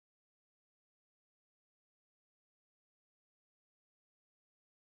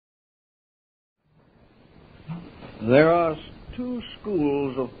There are two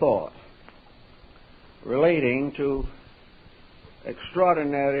schools of thought relating to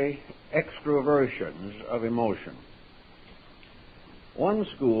extraordinary extroversions of emotion. One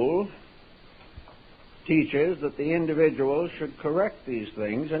school teaches that the individual should correct these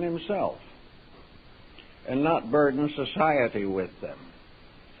things in himself and not burden society with them.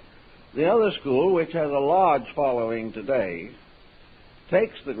 The other school, which has a large following today,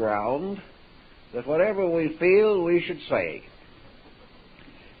 takes the ground that whatever we feel, we should say.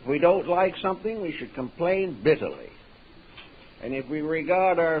 If we don't like something, we should complain bitterly. And if we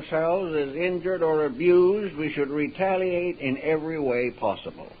regard ourselves as injured or abused, we should retaliate in every way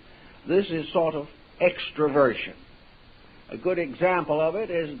possible. This is sort of extroversion. A good example of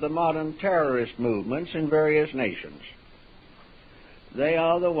it is the modern terrorist movements in various nations. They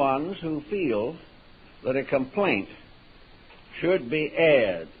are the ones who feel that a complaint should be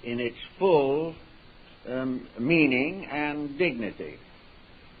aired in its full meaning and dignity.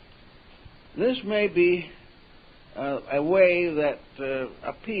 This may be a way that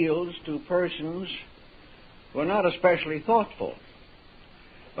appeals to persons who are not especially thoughtful,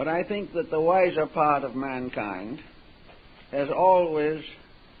 but I think that the wiser part of mankind has always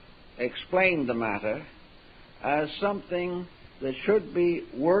explained the matter as something that should be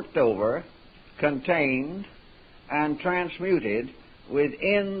worked over, contained, and transmuted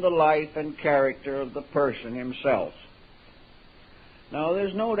within the life and character of the person himself. Now,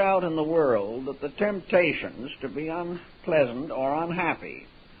 there's no doubt in the world that the temptations to be unpleasant or unhappy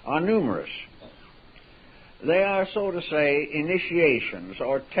are numerous. They are, so to say, initiations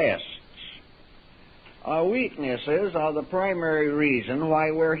or tests. Our weaknesses are the primary reason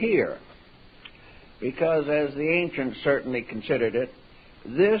why we're here, because, as the ancients certainly considered it,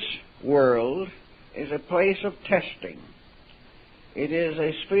 this world is a place of testing. It is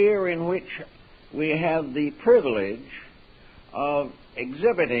a sphere in which we have the privilege of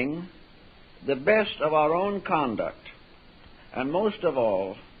exhibiting the best of our own conduct, and most of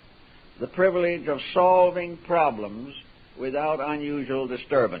all, the privilege of solving problems without unusual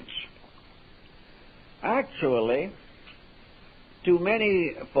disturbance. Actually, to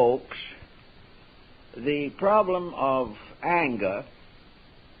many folks, the problem of anger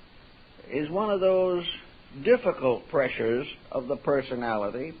is one of those difficult pressures of the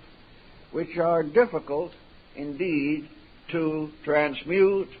personality which are difficult indeed to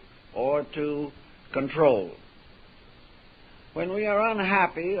transmute or to control. When we are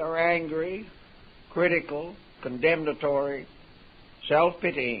unhappy or angry, critical, condemnatory,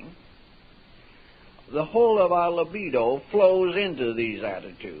 self-pitying, the whole of our libido flows into these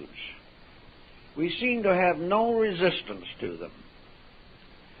attitudes. We seem to have no resistance to them.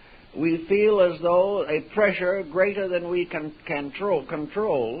 We feel as though a pressure greater than we can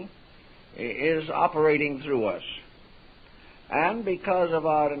control is operating through us. And because of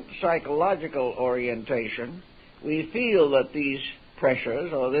our psychological orientation, we feel that these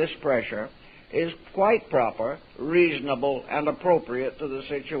pressures, or this pressure, is quite proper, reasonable, and appropriate to the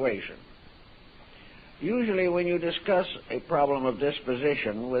situation. Usually when you discuss a problem of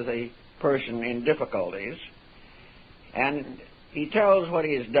disposition with a person in difficulties, and he tells what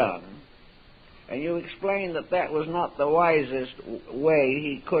he has done, and you explain that that was not the wisest way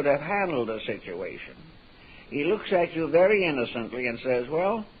he could have handled a situation, he looks at you very innocently and says,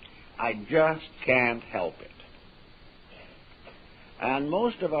 well, I just can't help it. And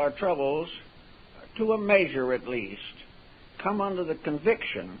most of our troubles, to a measure at least, come under the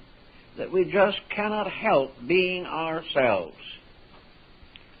conviction that we just cannot help being ourselves.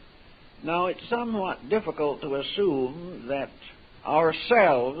 Now, it's somewhat difficult to assume that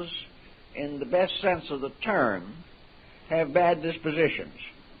ourselves, in the best sense of the term, have bad dispositions.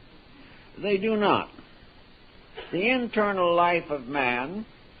 They do not. The internal life of man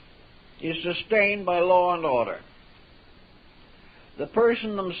is sustained by law and order. The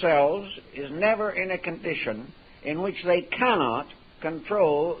person themselves is never in a condition in which they cannot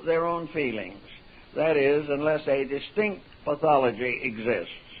control their own feelings. That is, unless a distinct pathology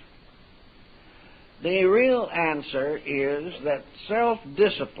exists. The real answer is that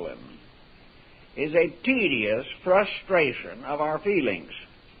self-discipline is a tedious frustration of our feelings.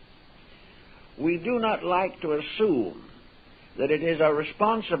 We do not like to assume that it is our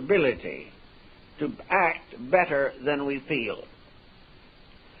responsibility to act better than we feel.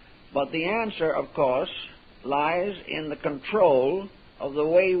 But the answer, of course, lies in the control of the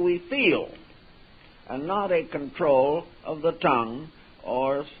way we feel, and not a control of the tongue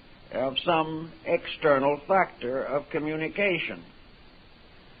or of some external factor of communication.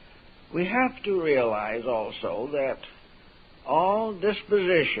 We have to realize also that all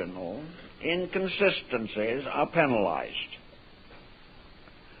dispositional inconsistencies are penalized.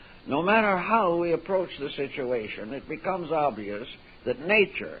 No matter how we approach the situation, it becomes obvious that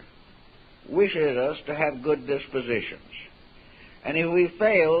nature wishes us to have good dispositions. And if we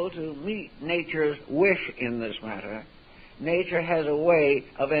fail to meet nature's wish in this matter, nature has a way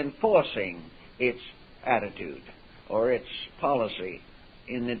of enforcing its attitude or its policy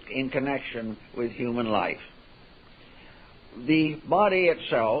in connection with human life. The body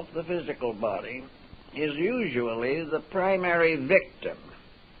itself, the physical body, is usually the primary victim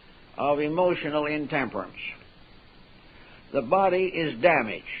of emotional intemperance. The body is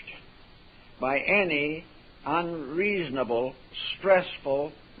damaged by any unreasonable,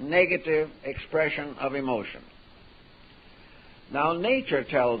 stressful, negative expression of emotion. Now, nature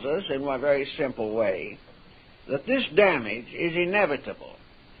tells us in a very simple way that this damage is inevitable,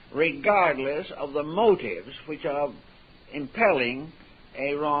 regardless of the motives which are impelling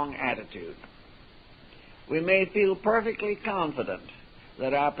a wrong attitude. We may feel perfectly confident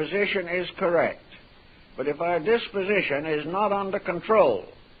that our position is correct, but if our disposition is not under control,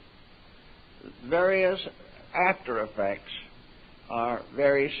 various after effects are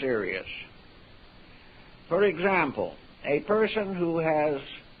very serious. For example, a person who has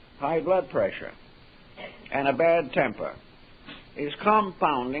high blood pressure and a bad temper is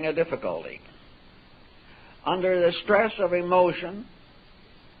compounding a difficulty. Under the stress of emotion,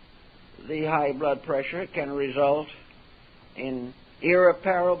 the high blood pressure can result in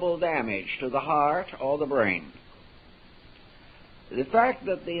irreparable damage to the heart or the brain. The fact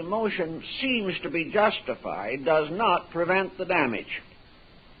that the emotion seems to be justified does not prevent the damage.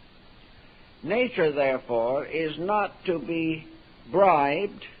 Nature, therefore, is not to be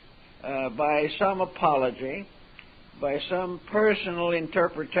bribed by some apology, by some personal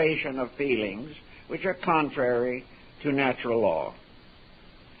interpretation of feelings which are contrary to natural law.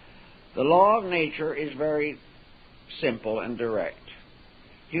 The law of nature is very simple and direct.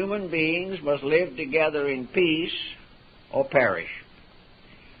 Human beings must live together in peace or perish.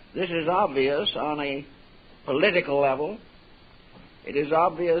 This is obvious on a political level. It is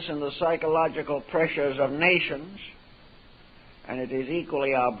obvious in the psychological pressures of nations, and it is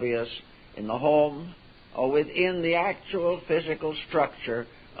equally obvious in the home or within the actual physical structure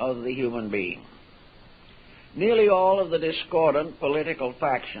of the human being. Nearly all of the discordant political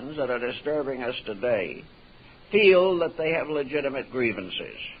factions that are disturbing us today feel that they have legitimate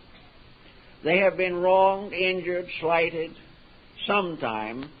grievances. They have been wronged, injured, slighted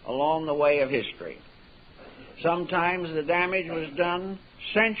sometime along the way of history. Sometimes the damage was done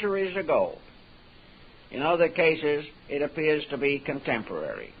centuries ago. In other cases, it appears to be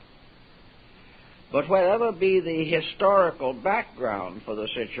contemporary. But whatever be the historical background for the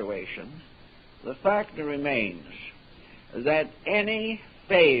situation, the fact remains that any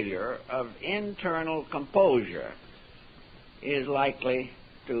failure of internal composure is likely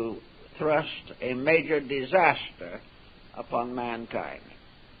to thrust a major disaster upon mankind.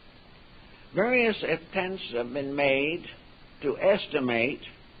 Various attempts have been made to estimate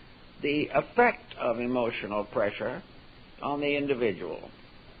the effect of emotional pressure on the individual.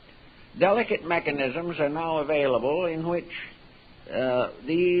 Delicate mechanisms are now available in which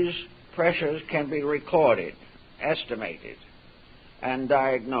these pressures can be recorded, estimated, and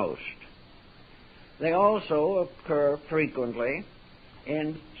diagnosed. They also occur frequently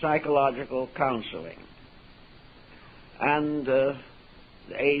in psychological counseling. And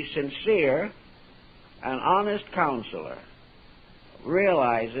a sincere and honest counselor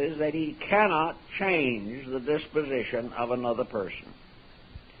realizes that he cannot change the disposition of another person.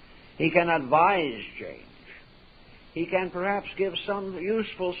 He can advise change. He can perhaps give some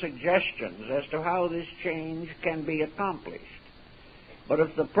useful suggestions as to how this change can be accomplished. But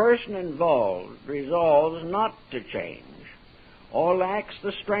if the person involved resolves not to change or lacks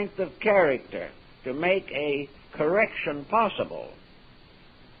the strength of character to make a correction possible,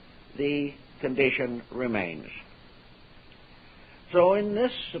 the condition remains. So in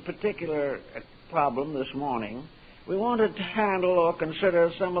this particular problem this morning, we wanted to handle or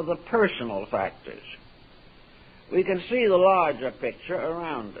consider some of the personal factors. We can see the larger picture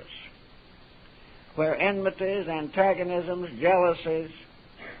around us, where enmities, antagonisms, jealousies,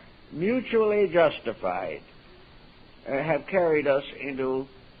 mutually justified, have carried us into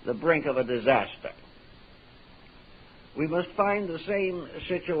the brink of a disaster. We must find the same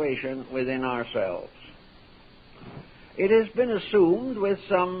situation within ourselves. It has been assumed with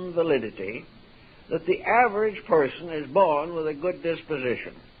some validity that the average person is born with a good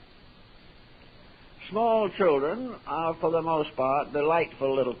disposition. Small children are, for the most part,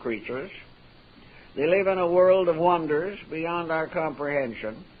 delightful little creatures. They live in a world of wonders beyond our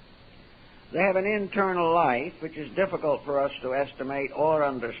comprehension. They have an internal life which is difficult for us to estimate or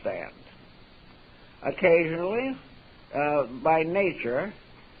understand. Occasionally, by nature,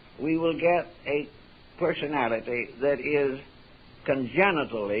 we will get a personality that is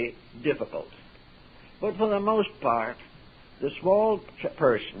congenitally difficult. But for the most part, the small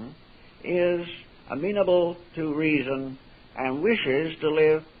person is amenable to reason and wishes to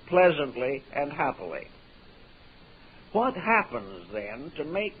live pleasantly and happily. What happens then to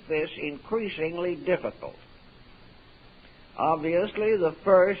make this increasingly difficult? Obviously, the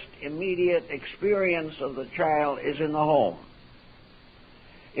first immediate experience of the child is in the home.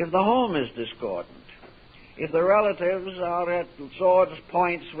 If the home is discordant, if the relatives are at swords'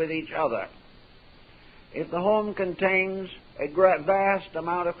 points with each other, if the home contains a vast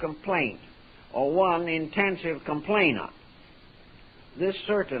amount of complaint or one intensive complainer, this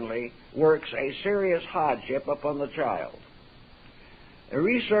certainly works a serious hardship upon the child.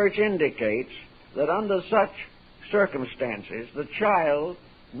 Research indicates that under such circumstances, the child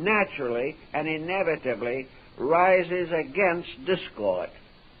naturally and inevitably rises against discord.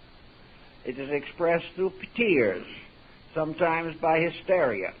 It is expressed through tears, sometimes by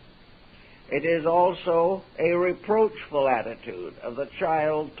hysteria. It is also a reproachful attitude of the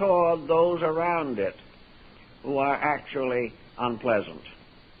child toward those around it who are actually unpleasant.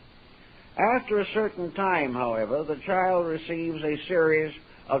 After a certain time, however, the child receives a series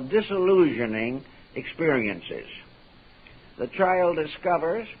of disillusioning experiences. The child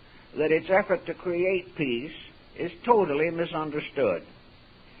discovers that its effort to create peace is totally misunderstood.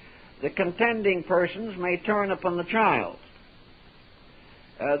 The contending persons may turn upon the child.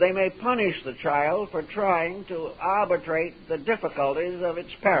 They may punish the child for trying to arbitrate the difficulties of its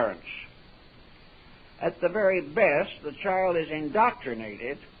parents. At the very best, the child is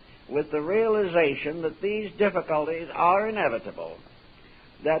indoctrinated with the realization that these difficulties are inevitable,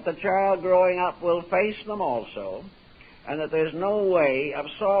 that the child growing up will face them also, and that there's no way of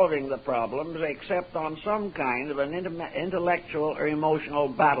solving the problems except on some kind of an intellectual or emotional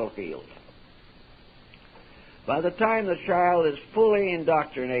battlefield. By the time the child is fully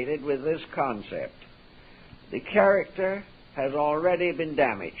indoctrinated with this concept, the character has already been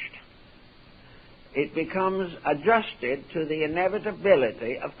damaged. It becomes adjusted to the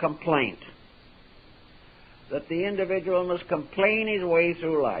inevitability of complaint, that the individual must complain his way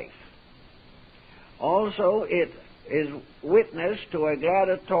through life. Also, it is witness to a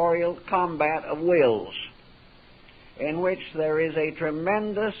gladiatorial combat of wills in which there is a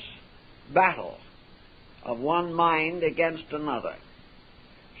tremendous battle of one mind against another.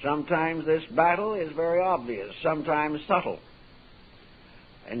 Sometimes this battle is very obvious, sometimes subtle.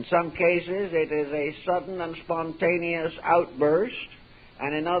 In some cases it is a sudden and spontaneous outburst,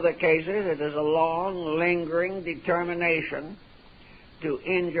 and in other cases it is a long, lingering determination to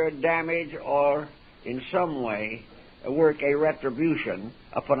injure, damage, or in some way work a retribution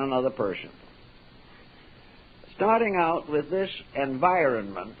upon another person. Starting out with this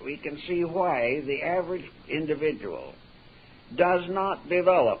environment, we can see why the average individual does not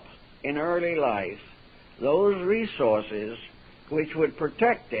develop in early life those resources which would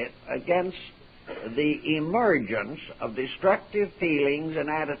protect it against the emergence of destructive feelings and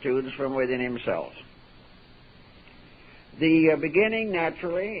attitudes from within himself. The beginning,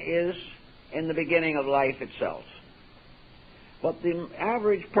 naturally, is in the beginning of life itself. But the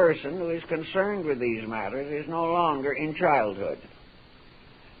average person who is concerned with these matters is no longer in childhood.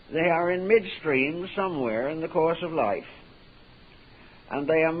 They are in midstream somewhere in the course of life. And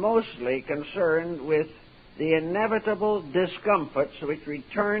they are mostly concerned with the inevitable discomforts which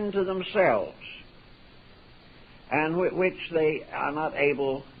return to themselves and which they are not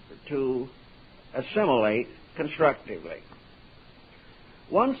able to assimilate constructively.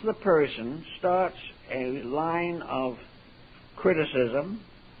 Once the person starts a line of criticism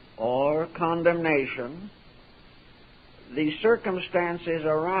or condemnation, the circumstances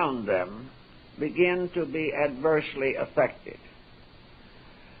around them begin to be adversely affected.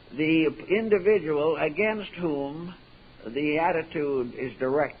 The individual against whom the attitude is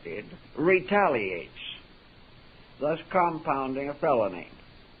directed retaliates, thus compounding a felony.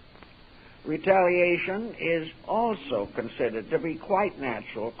 Retaliation is also considered to be quite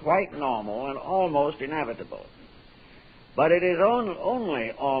natural, quite normal, and almost inevitable. But it is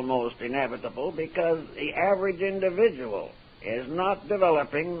only almost inevitable because the average individual is not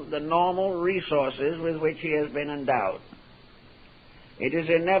developing the normal resources with which he has been endowed. It is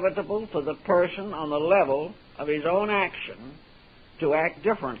inevitable for the person on the level of his own action to act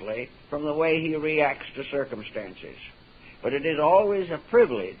differently from the way he reacts to circumstances. But it is always a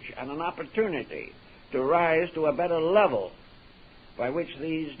privilege and an opportunity to rise to a better level by which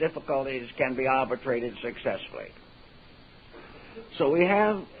these difficulties can be arbitrated successfully. So we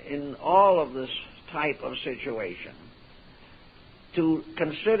have in all of this type of situation to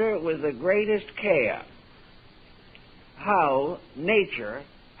consider with the greatest care how nature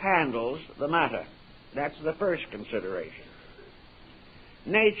handles the matter. That's the first consideration.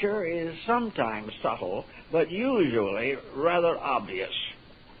 Nature is sometimes subtle, but usually rather obvious.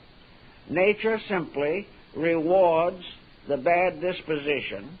 Nature simply rewards the bad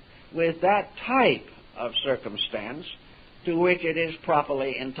disposition with that type of circumstance to which it is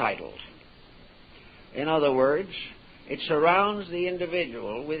properly entitled. In other words, it surrounds the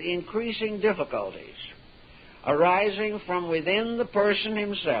individual with increasing difficulties arising from within the person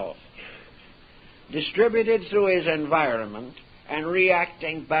himself, distributed through his environment and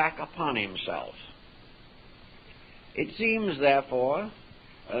reacting back upon himself. It seems, therefore,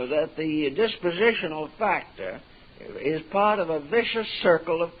 that the dispositional factor is part of a vicious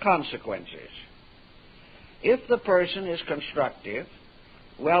circle of consequences. If the person is constructive,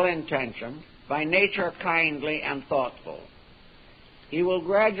 well-intentioned, by nature kindly and thoughtful, he will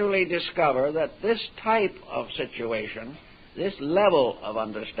gradually discover that this type of situation, this level of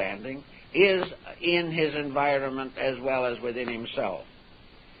understanding, is in his environment as well as within himself.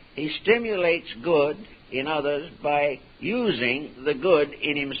 He stimulates good in others by using the good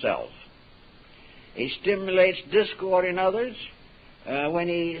in himself. He stimulates discord in others when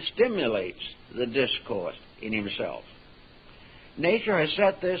he stimulates the discord in himself. Nature has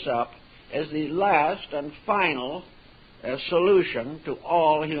set this up as the last and final solution to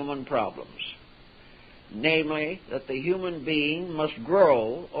all human problems, namely that the human being must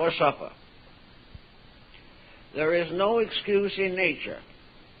grow or suffer. There is no excuse in nature.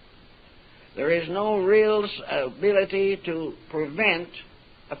 There is no real ability to prevent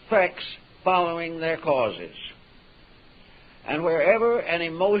effects following their causes. And wherever an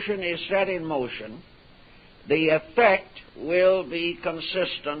emotion is set in motion, the effect will be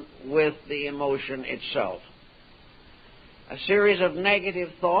consistent with the emotion itself. A series of negative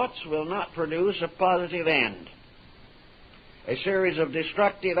thoughts will not produce a positive end. A series of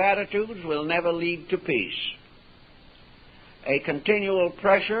destructive attitudes will never lead to peace. A continual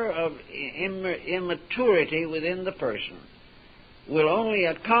pressure of immaturity within the person will only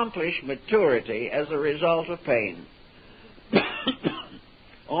accomplish maturity as a result of pain.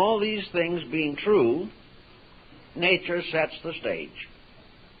 All these things being true, nature sets the stage.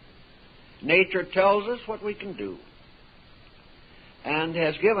 Nature tells us what we can do and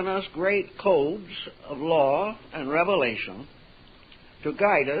has given us great codes of law and revelation to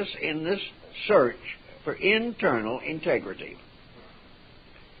guide us in this search for internal integrity.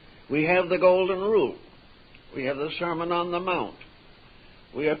 We have the Golden Rule. We have the Sermon on the Mount.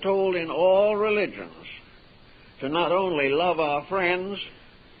 We are told in all religions to not only love our friends,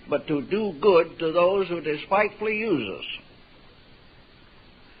 but to do good to those who despitefully use us.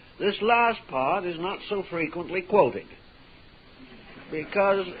 This last part is not so frequently quoted,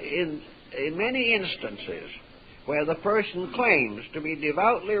 because in many instances where the person claims to be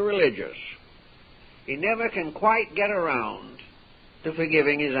devoutly religious, he never can quite get around to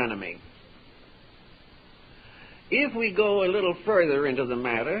forgiving his enemy. If we go a little further into the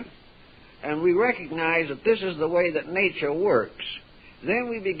matter, and we recognize that this is the way that nature works, then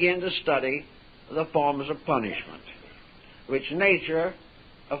we begin to study the forms of punishment, which nature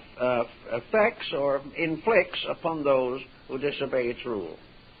affects or inflicts upon those who disobey its rule.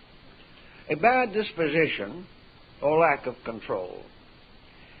 A bad disposition, or lack of control,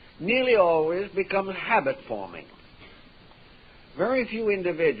 nearly always becomes habit-forming. Very few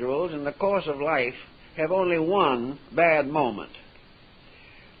individuals in the course of life have only one bad moment.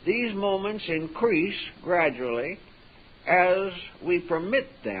 These moments increase gradually as we permit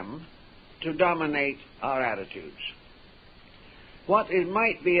them to dominate our attitudes. What it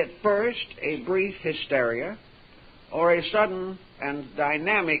might be at first a brief hysteria or a sudden and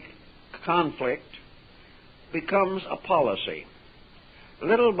dynamic conflict becomes a policy.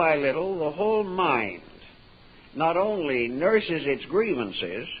 Little by little, the whole mind not only nurses its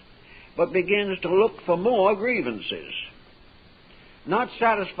grievances, but begins to look for more grievances. Not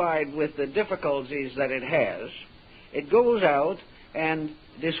satisfied with the difficulties that it has, it goes out and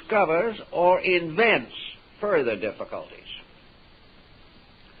discovers or invents further difficulties.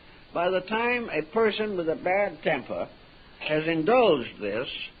 By the time a person with a bad temper has indulged this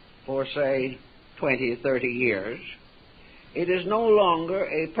for, say, 20, 30 years, it is no longer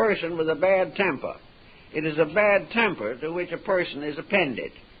a person with a bad temper. It is a bad temper to which a person is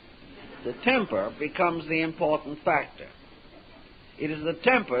appended. The temper becomes the important factor. It is the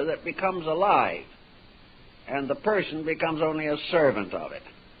temper that becomes alive. and the person becomes only a servant of it.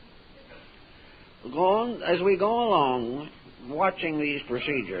 As we go along watching these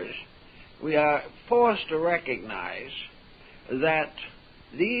procedures, we are forced to recognize that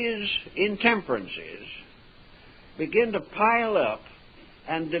these intemperances begin to pile up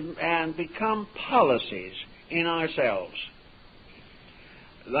and become policies in ourselves.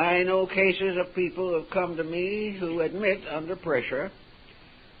 I know cases of people who have come to me who admit under pressure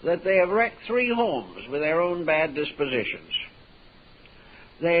that they have wrecked 3 homes with their own bad dispositions.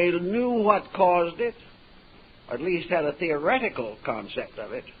 They knew what caused it, or at least had a theoretical concept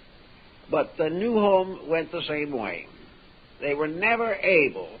of it, but the new home went the same way. They were never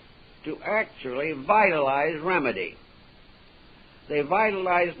able to actually vitalize remedy. They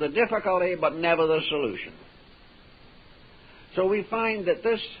vitalized the difficulty, but never the solution. So we find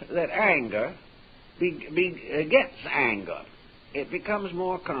that anger begets anger. It becomes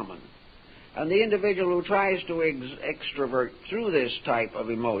more common. And the individual who tries to extrovert through this type of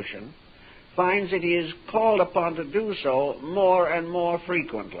emotion finds that he is called upon to do so more and more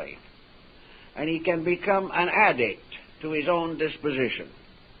frequently. And he can become an addict to his own disposition,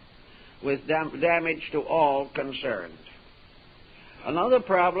 with damage to all concerned. Another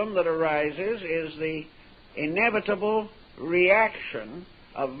problem that arises is the inevitable reaction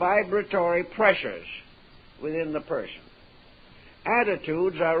of vibratory pressures within the person.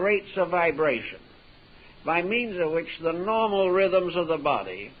 Attitudes are rates of vibration, by means of which the normal rhythms of the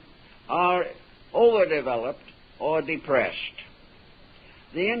body are overdeveloped or depressed.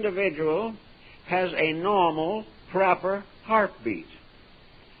 The individual has a normal, proper heartbeat.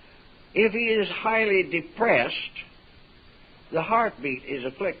 If he is highly depressed, the heartbeat is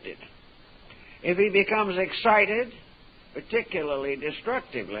afflicted. If he becomes excited, particularly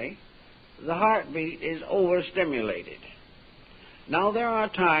destructively, the heartbeat is overstimulated. Now, there are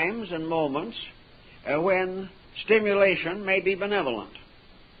times and moments when stimulation may be benevolent.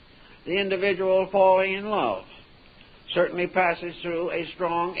 The individual falling in love certainly passes through a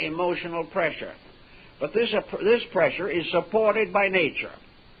strong emotional pressure. But this pressure is supported by nature.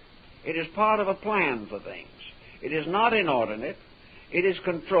 It is part of a plan for things. It is not inordinate. It is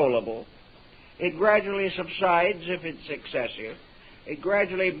controllable. It gradually subsides if it's excessive. It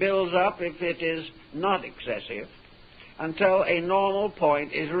gradually builds up if it is not excessive, until a normal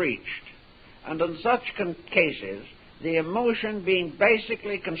point is reached. And in such cases, the emotion being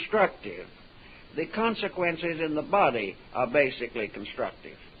basically constructive, the consequences in the body are basically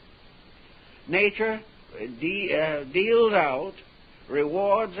constructive. Nature deals out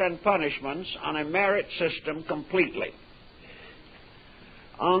rewards and punishments on a merit system completely.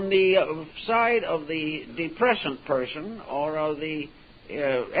 On the side of the depressant person or of the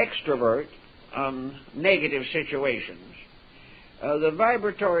extrovert on negative situations, the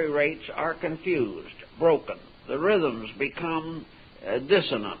vibratory rates are confused, broken. The rhythms become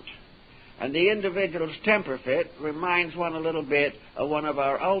dissonant. And the individual's temper fit reminds one a little bit of one of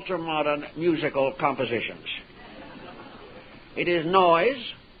our ultra-modern musical compositions. It is noise,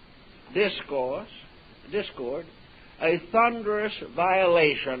 discord, a thunderous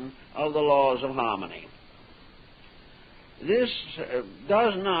violation of the laws of harmony. This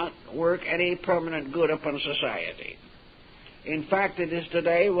does not work any permanent good upon society. In fact, it is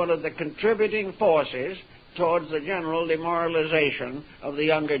today one of the contributing forces towards the general demoralization of the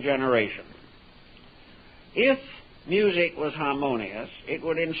younger generation. If music was harmonious, it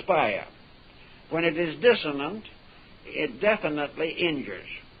would inspire. When it is dissonant, it definitely injures.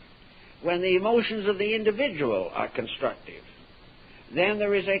 When the emotions of the individual are constructive, then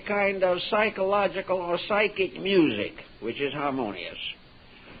there is a kind of psychological or psychic music which is harmonious.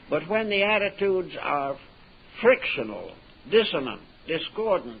 But when the attitudes are frictional, dissonant,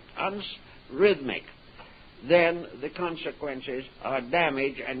 discordant, unrhythmic, then the consequences are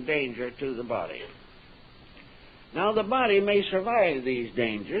damage and danger to the body. Now, the body may survive these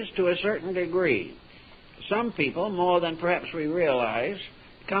dangers to a certain degree. Some people, more than perhaps we realize,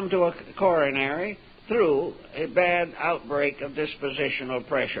 come to a coronary through a bad outbreak of dispositional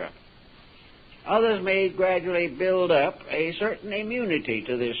pressure. Others may gradually build up a certain immunity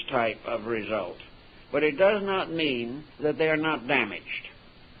to this type of result, but it does not mean that they are not damaged.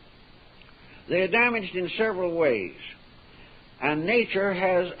 They are damaged in several ways, and nature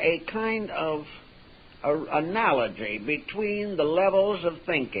has a kind of analogy between the levels of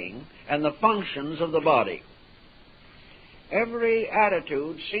thinking and the functions of the body. Every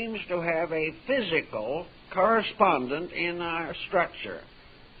attitude seems to have a physical correspondent in our structure,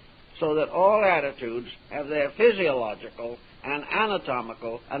 so that all attitudes have their physiological and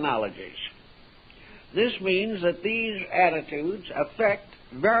anatomical analogies. This means that these attitudes affect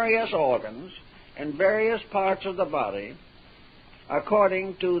various organs in various parts of the body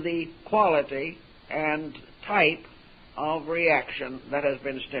according to the quality and type of reaction that has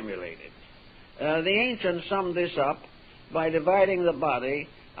been stimulated. The ancients summed this up by dividing the body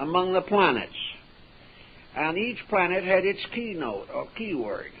among the planets. And each planet had its keynote or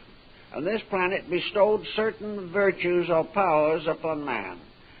keyword. And this planet bestowed certain virtues or powers upon man.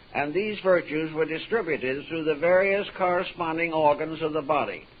 And these virtues were distributed through the various corresponding organs of the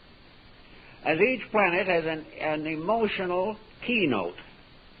body. As each planet has an emotional keynote,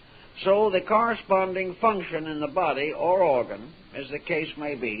 so the corresponding function in the body or organ, as the case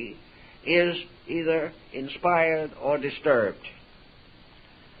may be, is either inspired or disturbed.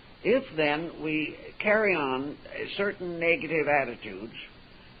 If then we carry on certain negative attitudes,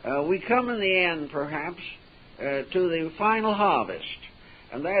 we come in the end perhaps to the final harvest,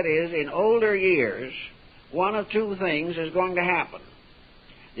 and that is, in older years, one of two things is going to happen.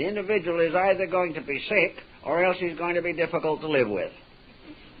 The individual is either going to be sick or else he's going to be difficult to live with.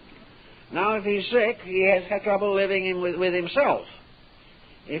 Now, if he's sick, he has had trouble living with himself.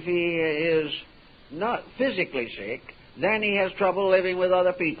 If he is not physically sick, then he has trouble living with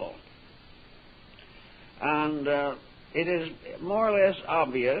other people. And it is more or less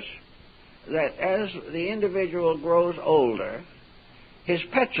obvious that as the individual grows older, his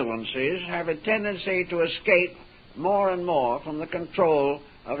petulancies have a tendency to escape more and more from the control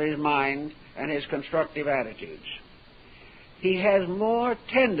of his mind and his constructive attitudes. He has more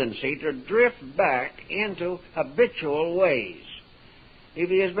tendency to drift back into habitual ways. If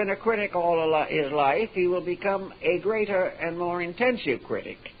he has been a critic all his life, he will become a greater and more intensive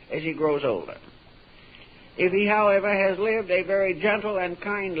critic as he grows older. If he, however, has lived a very gentle and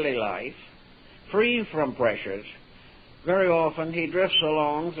kindly life, free from pressures, very often he drifts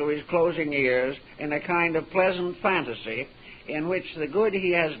along through his closing years in a kind of pleasant fantasy in which the good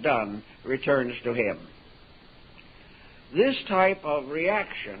he has done returns to him. This type of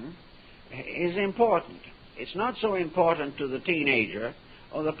reaction is important. It's not so important to the teenager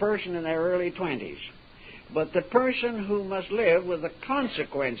or the person in their early 20s, but the person who must live with the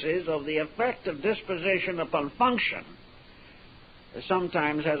consequences of the effect of disposition upon function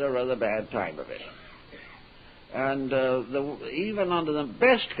sometimes has a rather bad time of it. And even under the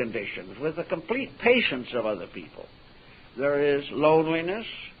best conditions, with the complete patience of other people, there is loneliness,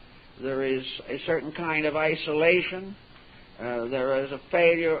 there is a certain kind of isolation, there is a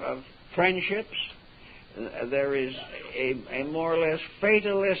failure of friendships, there is a more or less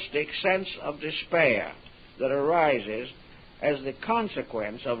fatalistic sense of despair that arises as the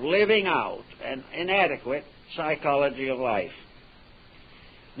consequence of living out an inadequate psychology of life.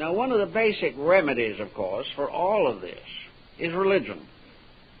 Now, one of the basic remedies, of course, for all of this is religion.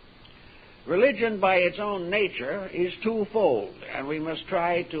 Religion, by its own nature, is twofold, and we must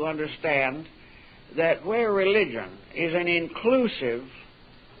try to understand that where religion is an inclusive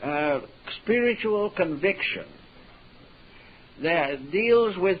spiritual conviction that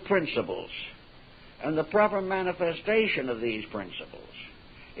deals with principles and the proper manifestation of these principles,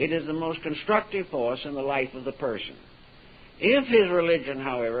 it is the most constructive force in the life of the person. If his religion,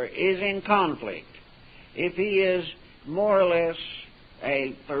 however, is in conflict, if he is more or less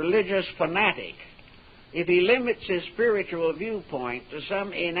a religious fanatic, if he limits his spiritual viewpoint to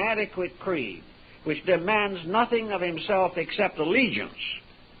some inadequate creed which demands nothing of himself except allegiance,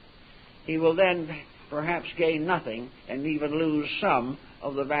 he will then perhaps gain nothing and even lose some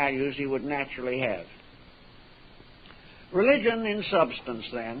of the values he would naturally have. Religion, in substance,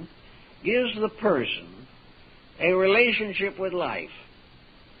 then, gives the person a relationship with life.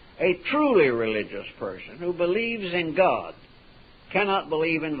 A truly religious person who believes in God cannot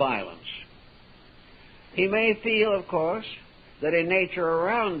believe in violence. He may feel, of course, that in nature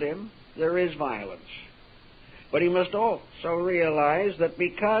around him there is violence. But he must also realize that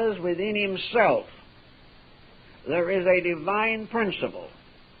because within himself there is a divine principle,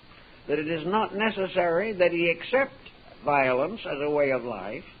 that it is not necessary that he accept violence as a way of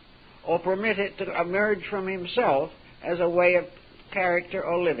life or permit it to emerge from himself as a way of character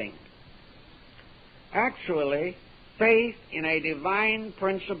or living. Actually, faith in a divine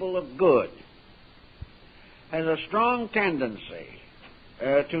principle of good has a strong tendency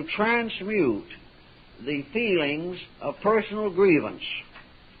to transmute the feelings of personal grievance.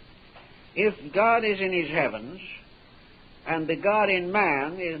 If God is in his heavens and the God in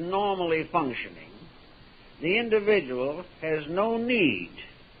man is normally functioning, the individual has no need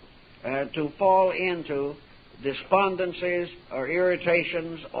to fall into despondencies or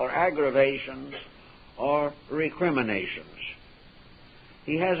irritations or aggravations or recriminations.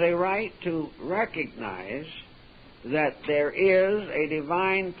 He has a right to recognize that there is a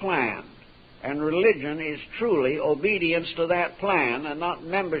divine plan And religion is truly obedience to that plan and not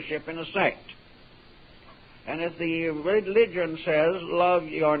membership in a sect. And if the religion says, love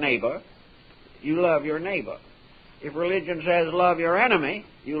your neighbor, you love your neighbor. If religion says, love your enemy,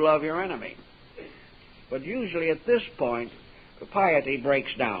 you love your enemy. But usually at this point, piety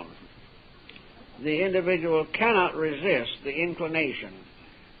breaks down. The individual cannot resist the inclination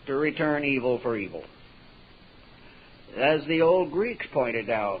to return evil for evil. As the old Greeks pointed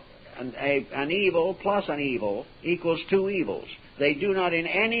out, an evil plus an evil equals two evils. They do not in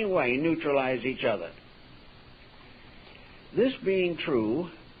any way neutralize each other. This being true,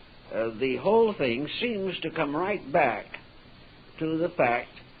 the whole thing seems to come right back to the fact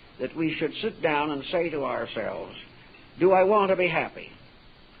that we should sit down and say to ourselves, do I want to be happy?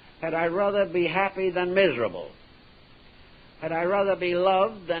 Had I rather be happy than miserable? Had I rather be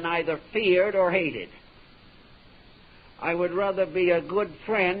loved than either feared or hated? I would rather be a good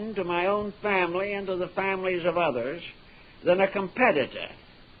friend to my own family and to the families of others than a competitor,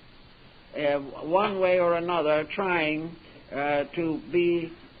 one way or another trying to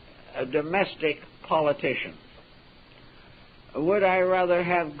be a domestic politician. Would I rather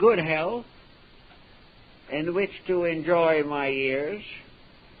have good health in which to enjoy my years,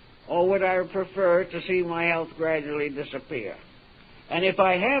 or would I prefer to see my health gradually disappear? And if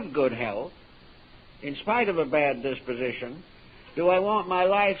I have good health, in spite of a bad disposition, do I want my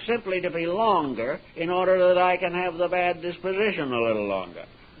life simply to be longer in order that I can have the bad disposition a little longer?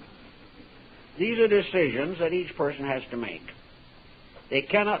 These are decisions that each person has to make. They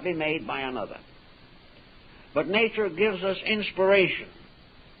cannot be made by another. But nature gives us inspiration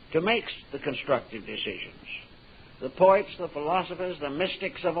to make the constructive decisions. The poets, the philosophers, the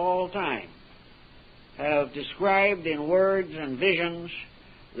mystics of all time have described in words and visions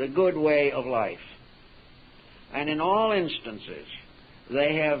the good way of life. And in all instances,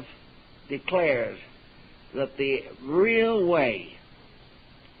 they have declared that the real way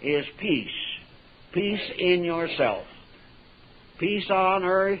is peace. Peace in yourself. Peace on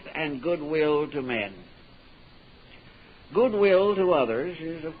earth and goodwill to men. Goodwill to others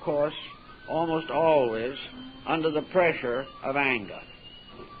is, of course, almost always under the pressure of anger.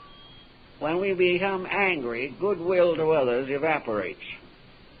 When we become angry, goodwill to others evaporates.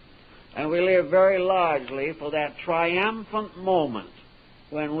 And we live very largely for that triumphant moment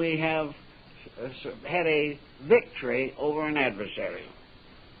when we have had a victory over an adversary.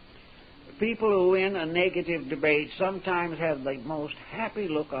 People who win a negative debate sometimes have the most happy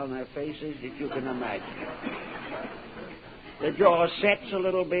look on their faces that you can imagine. The jaw sets a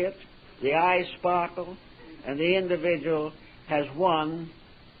little bit, the eyes sparkle, and the individual has won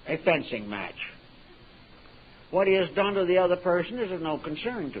a fencing match. What he has done to the other person is of no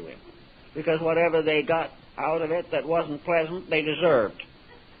concern to him, because whatever they got out of it that wasn't pleasant, they deserved.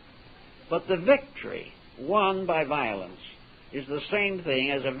 But the victory won by violence is the same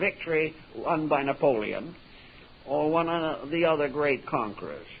thing as a victory won by Napoleon or one of the other great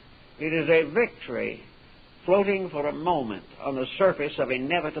conquerors. It is a victory floating for a moment on the surface of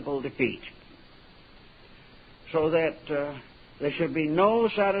inevitable defeat, so that there should be no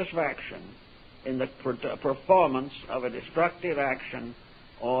satisfaction in the performance of a destructive action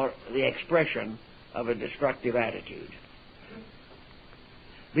or the expression of a destructive attitude.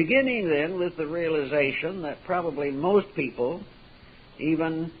 Beginning then with the realization that probably most people,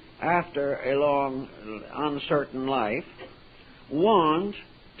 even after a long, uncertain life, want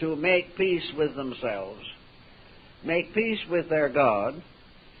to make peace with themselves, make peace with their God,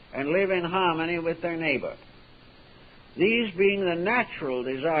 and live in harmony with their neighbor. These being the natural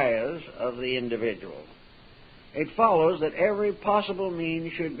desires of the individual, it follows that every possible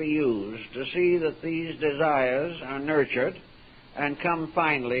means should be used to see that these desires are nurtured and come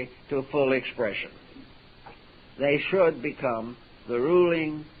finally to full expression. They should become the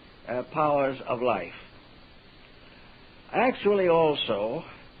ruling powers of life. Actually also,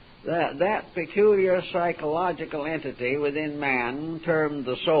 that peculiar psychological entity within man termed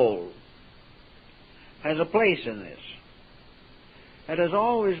the soul has a place in this. It has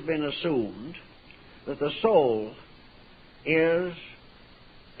always been assumed that the soul is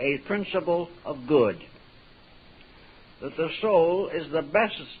a principle of good, that the soul is the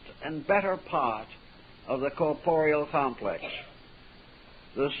best and better part of the corporeal complex.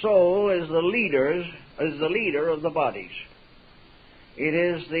 The soul is the leader of the bodies. It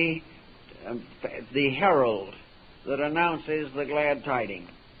is the herald that announces the glad tidings.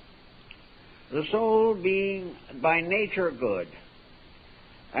 The soul being by nature good,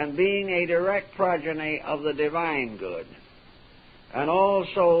 and being a direct progeny of the divine good, and all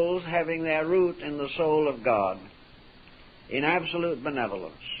souls having their root in the soul of God, in absolute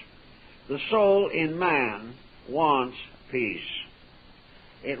benevolence, The soul in man wants peace.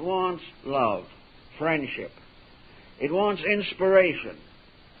 It wants love, friendship. It wants inspiration.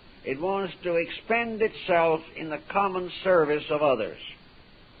 It wants to expend itself in the common service of others.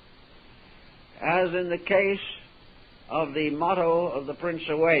 As in the case of the motto of the Prince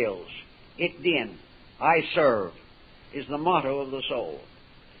of Wales, "Ik dien," I serve, is the motto of the soul.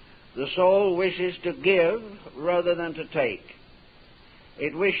 The soul wishes to give rather than to take.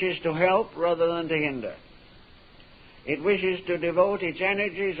 It wishes to help rather than to hinder. It wishes to devote its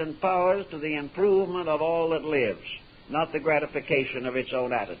energies and powers to the improvement of all that lives, not the gratification of its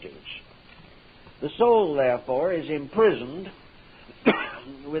own attitudes. The soul, therefore, is imprisoned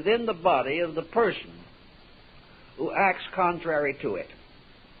within the body of the person who acts contrary to it.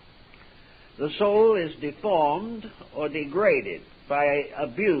 The soul is deformed or degraded by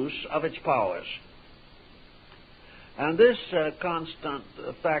abuse of its powers. And this constant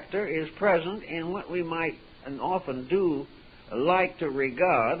factor is present in what we might and often do like to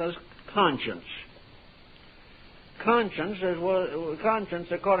regard as conscience. Conscience,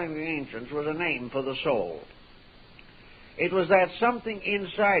 according to the ancients, was a name for the soul. It was that something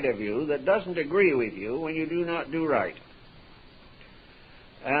inside of you that doesn't agree with you when you do not do right.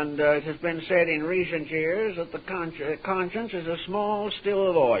 And it has been said in recent years that the conscience is a small,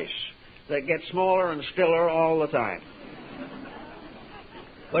 still voice that gets smaller and stiller all the time.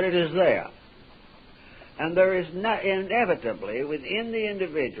 But it is there. And there is inevitably within the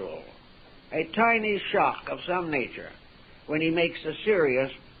individual a tiny shock of some nature when he makes a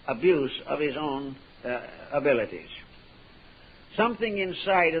serious abuse of his own abilities. Something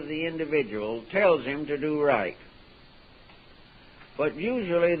inside of the individual tells him to do right. But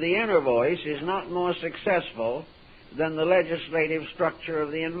usually the inner voice is not more successful than the legislative structure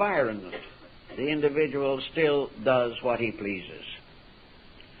of the environment. The individual still does what he pleases.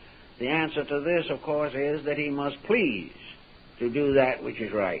 The answer to this, of course, is that he must please to do that which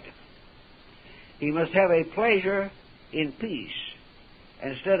is right. He must have a pleasure in peace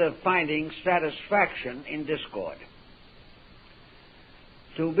instead of finding satisfaction in discord.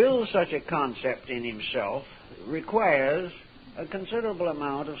 To build such a concept in himself requires a considerable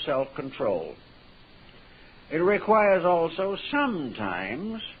amount of self-control. It requires also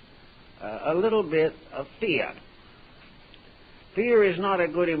sometimes a little bit of fear. Fear is not a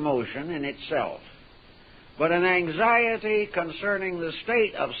good emotion in itself, but an anxiety concerning the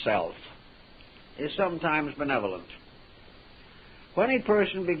state of self is sometimes benevolent. When a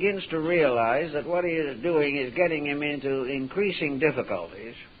person begins to realize that what he is doing is getting him into increasing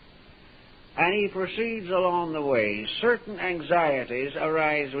difficulties, and he proceeds along the way, certain anxieties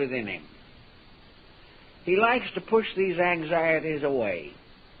arise within him. He likes to push these anxieties away,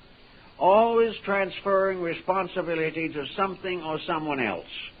 always transferring responsibility to something or someone else.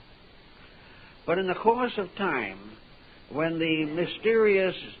 But in the course of time, when the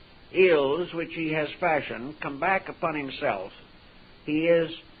mysterious ills which he has fashioned come back upon himself, he is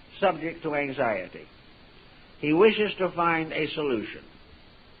subject to anxiety. He wishes to find a solution.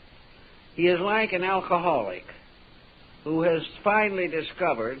 He is like an alcoholic who has finally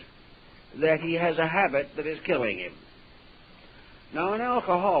discovered that he has a habit that is killing him. Now, an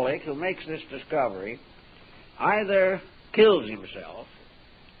alcoholic who makes this discovery either kills himself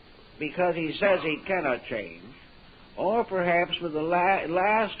because he says he cannot change, or perhaps with the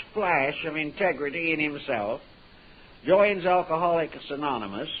last flash of integrity in himself, joins Alcoholics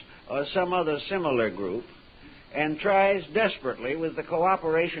Anonymous or some other similar group and tries desperately with the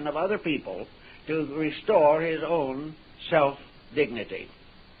cooperation of other people to restore his own self-dignity.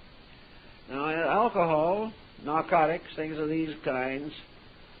 Now, alcohol, narcotics, things of these kinds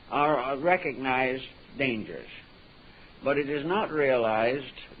are recognized dangers, but it is not realized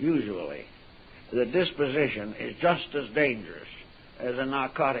usually that disposition is just as dangerous as a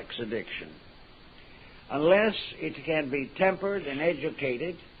narcotics addiction. Unless it can be tempered and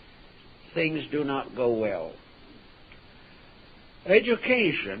educated, things do not go well.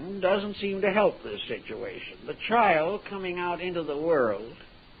 Education doesn't seem to help this situation. The child coming out into the world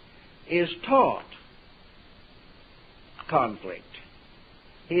is taught conflict.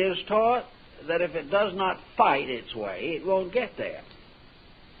 He is taught that if it does not fight its way, it won't get there.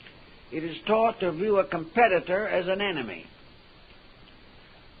 It is taught to view a competitor as an enemy.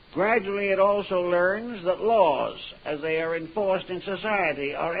 Gradually, it also learns that laws, as they are enforced in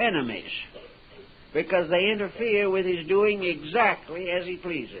society, are enemies because they interfere with his doing exactly as he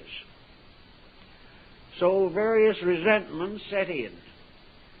pleases. So various resentments set in,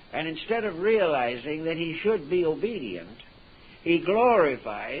 and instead of realizing that he should be obedient, he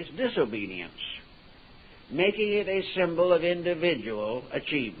glorifies disobedience, making it a symbol of individual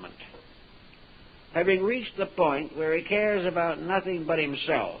achievement. having reached the point where he cares about nothing but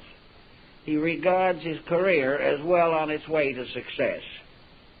himself, he regards his career as well on its way to success.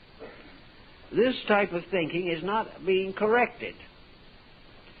 This type of thinking is not being corrected.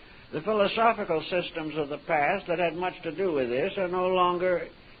 The philosophical systems of the past that had much to do with this are no longer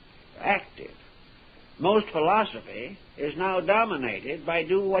active. Most philosophy is now dominated by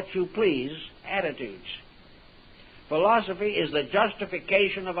do-what-you-please attitudes. Philosophy is the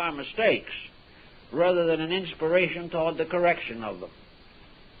justification of our mistakes rather than an inspiration toward the correction of them.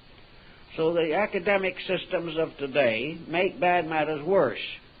 So the academic systems of today make bad matters worse.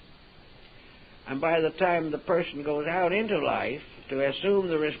 And by the time the person goes out into life to assume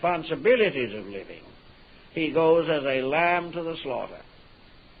the responsibilities of living, he goes as a lamb to the slaughter.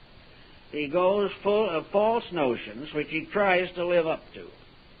 He goes full of false notions which he tries to live up to.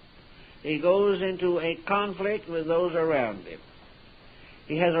 He goes into a conflict with those around him.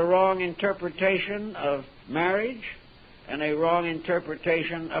 He has a wrong interpretation of marriage and a wrong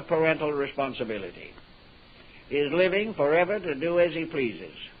interpretation of parental responsibility. He is living forever to do as he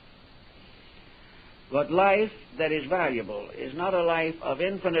pleases. But life that is valuable is not a life of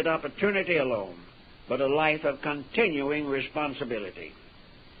infinite opportunity alone, but a life of continuing responsibility.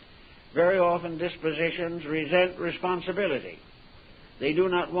 Very often dispositions resent responsibility. They do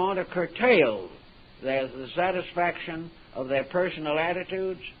not want to curtail the satisfaction of their personal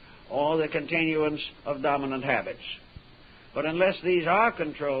attitudes or the continuance of dominant habits. But unless these are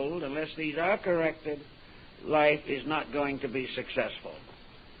controlled, unless these are corrected, life is not going to be successful.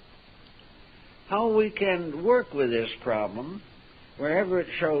 How we can work with this problem, wherever it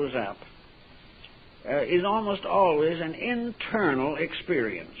shows up, is almost always an internal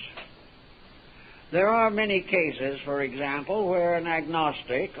experience. There are many cases, for example, where an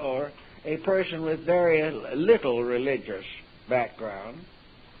agnostic or a person with very little religious background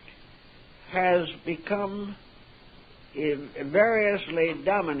has become variously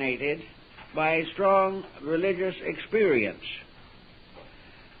dominated by strong religious experience.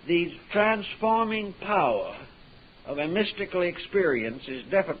 The transforming power of a mystical experience is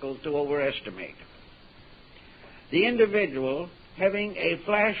difficult to overestimate. The individual, having a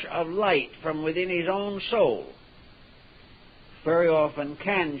flash of light from within his own soul, very often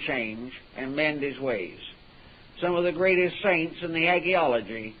can change and mend his ways. Some of the greatest saints in the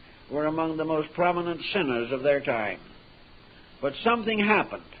hagiology were among the most prominent sinners of their time. But something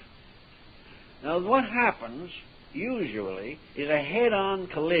happened. Now, what happens usually is a head-on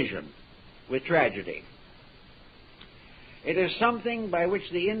collision with tragedy. It is something by which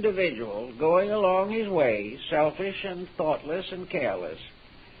the individual, going along his way, selfish and thoughtless and careless,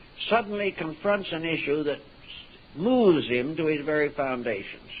 suddenly confronts an issue that moves him to his very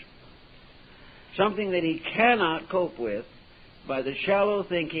foundations. Something that he cannot cope with by the shallow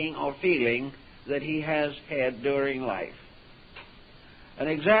thinking or feeling that he has had during life. An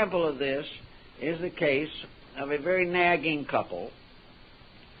example of this is the case of a very nagging couple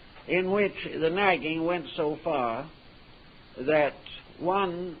in which the nagging went so far that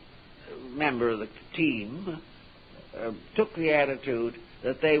one member of the team took the attitude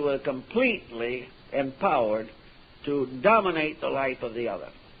that they were completely empowered to dominate the life of the other.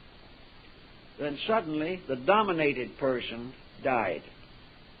 Then suddenly the dominated person died.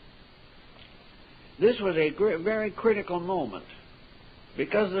 This was a very critical moment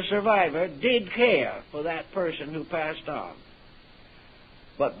because the survivor did care for that person who passed on,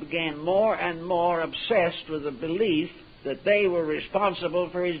 but became more and more obsessed with the belief that they were responsible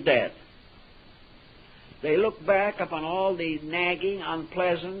for his death. They looked back upon all the nagging,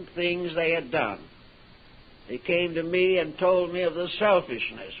 unpleasant things they had done. They came to me and told me of the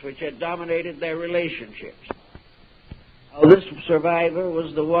selfishness which had dominated their relationships. How this survivor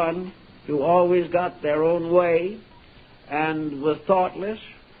was the one who always got their own way and was thoughtless,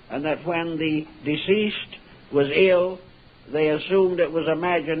 and that when the deceased was ill, they assumed it was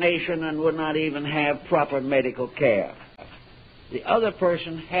imagination and would not even have proper medical care. The other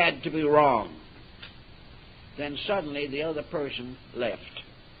person had to be wrong. Then suddenly the other person left.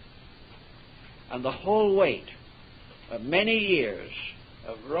 And the whole weight of many years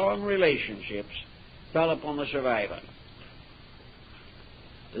of wrong relationships fell upon the survivor.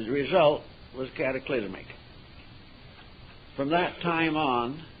 The result was cataclysmic. From that time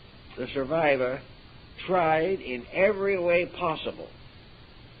on, the survivor tried in every way possible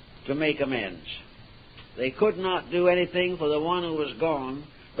to make amends. They could not do anything for the one who was gone,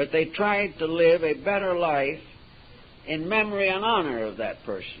 but they tried to live a better life in memory and honor of that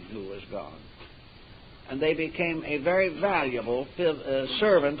person who was gone. And they became a very valuable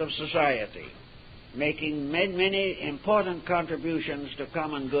servant of society, making many important contributions to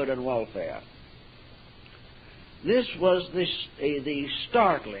common good and welfare. This was the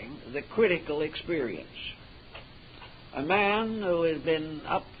startling, the critical experience. A man who had been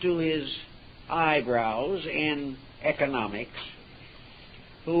up to his eyebrows in economics,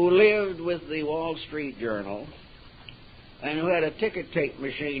 who lived with the Wall Street Journal, and who had a ticket tape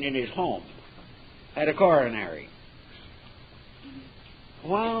machine in his home, had a coronary,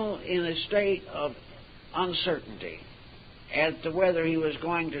 while in a state of uncertainty as to whether he was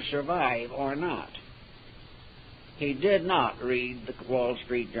going to survive or not. He did not read the Wall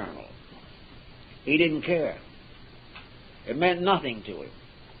Street Journal. He didn't care. It meant nothing to him.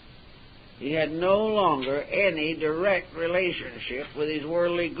 He had no longer any direct relationship with his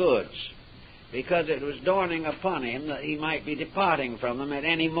worldly goods, because it was dawning upon him that he might be departing from them at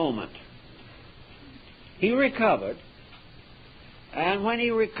any moment. He recovered, and when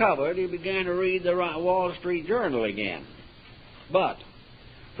he recovered, he began to read the Wall Street Journal again. But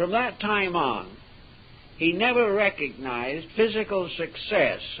from that time on, he never recognized physical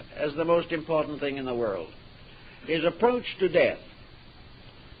success as the most important thing in the world. His approach to death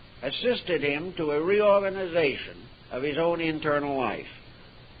assisted him to a reorganization of his own internal life.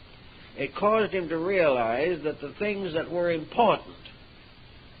 It caused him to realize that the things that were important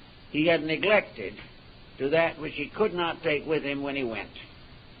he had neglected to that which he could not take with him when he went.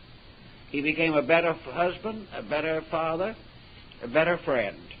 He became a better husband, a better father, a better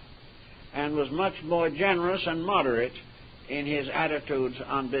friend, and was much more generous and moderate in his attitudes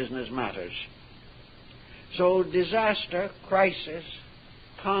on business matters. So disaster, crisis,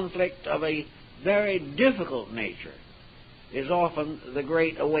 conflict of a very difficult nature is often the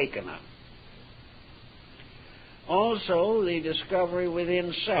great awakener. Also, the discovery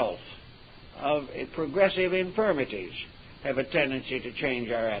within self of progressive infirmities have a tendency to change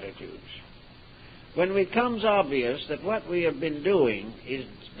our attitudes. When it becomes obvious that what we have been doing is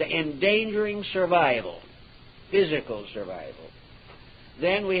endangering survival, physical survival,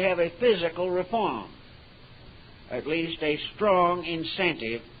 then we have a physical reform, at least a strong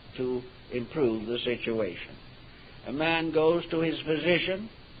incentive to improve the situation. A man goes to his physician,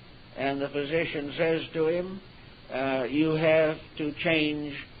 and the physician says to him, you have to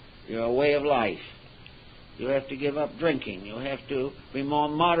change your way of life. You have to give up drinking. You have to be more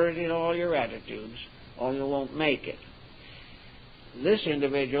moderate in all your attitudes, or you won't make it. This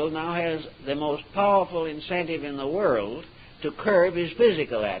individual now has the most powerful incentive in the world to curb his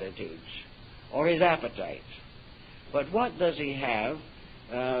physical attitudes or his appetites. But what does he have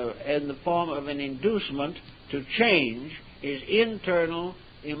in the form of an inducement to change his internal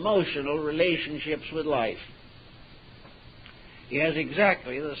emotional relationships with life? He has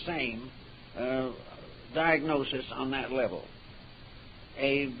exactly the same diagnosis on that level.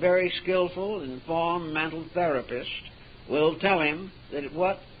 A very skillful, informed mental therapist will tell him that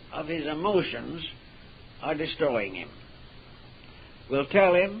what of his emotions are destroying him. Will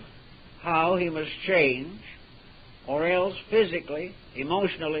tell him how he must change, or else physically,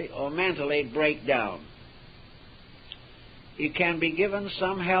 emotionally, or mentally break down. He can be given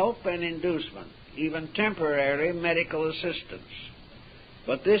some help and inducement, even temporary medical assistance.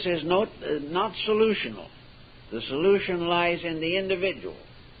 But this is not solutional. The solution lies in the individual.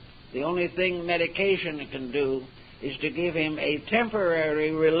 The only thing medication can do is to give him a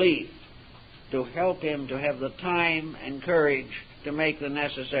temporary relief, to help him to have the time and courage to make the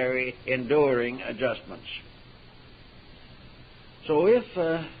necessary enduring adjustments. So if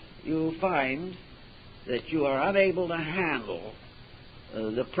you find that you are unable to handle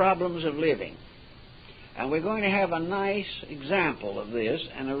the problems of living, and we're going to have a nice example of this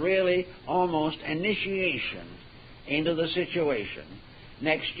and a really almost initiation into the situation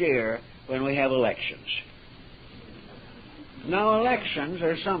next year when we have elections. Now, elections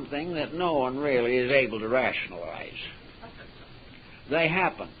are something that no one really is able to rationalize. They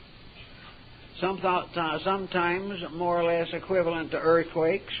happen. Sometimes more or less equivalent to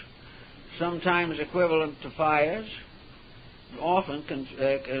earthquakes, sometimes equivalent to fires, often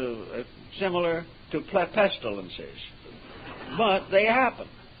similar to pestilences. But they happen.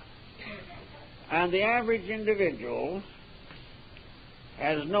 And the average individual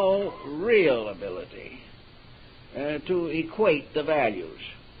has no real ability to equate the values.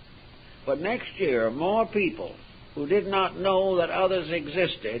 But next year, more people who did not know that others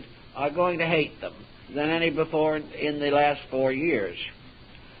existed are going to hate them than any before in the last 4 years.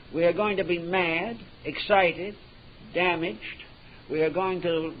 We are going to be mad, excited, damaged. We are going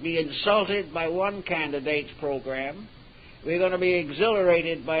to be insulted by one candidate's program. We're going to be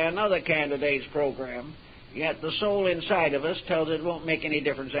exhilarated by another candidate's program, yet the soul inside of us tells it won't make any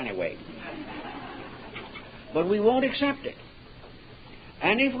difference anyway. But we won't accept it.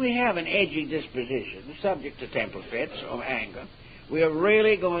 And if we have an edgy disposition, subject to temper fits or anger, we are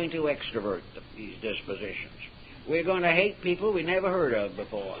really going to extrovert these dispositions. We're going to hate people we never heard of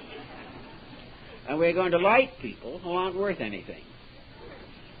before. And we're going to like people who aren't worth anything.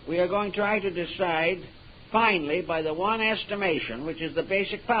 We are going to try to decide, finally, by the one estimation, which is the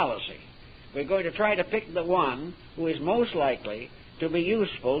basic fallacy. We're going to try to pick the one who is most likely to be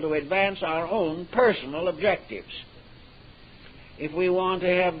useful to advance our own personal objectives. If we want to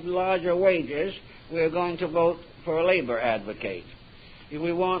have larger wages, we're going to vote for a labor advocate. If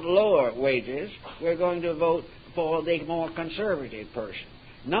we want lower wages, we're going to vote for the more conservative person.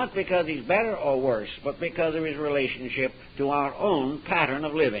 Not because he's better or worse, but because of his relationship to our own pattern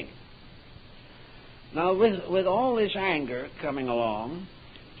of living. Now, with all this anger coming along,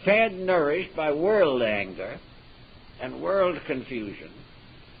 fed, nourished by world anger and world confusion,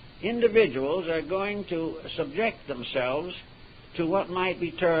 individuals are going to subject themselves to what might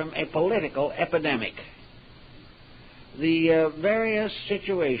be termed a political epidemic. The various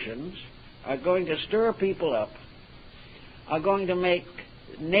situations are going to stir people up, are going to make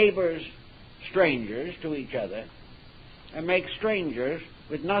neighbors strangers to each other, and make strangers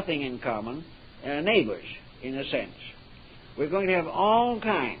with nothing in common neighbors, in a sense. We're going to have all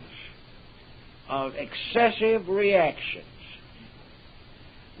kinds of excessive reactions.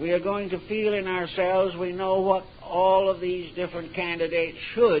 We are going to feel in ourselves we know what all of these different candidates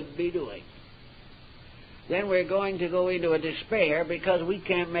should be doing. Then we're going to go into a despair because we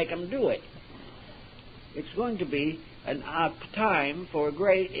can't make them do it. It's going to be a time for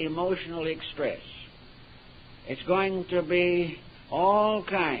great emotional distress. It's going to be all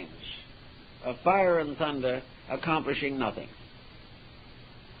kinds of fire and thunder accomplishing nothing.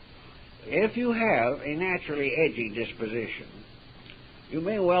 If you have a naturally edgy disposition, you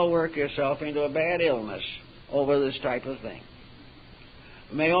may well work yourself into a bad illness over this type of thing.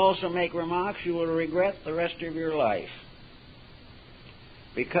 You may also make remarks you will regret the rest of your life,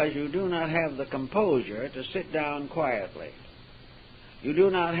 because you do not have the composure to sit down quietly. You do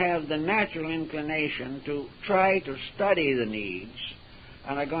not have the natural inclination to try to study the needs,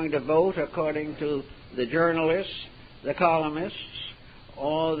 and are going to vote according to the journalists, the columnists,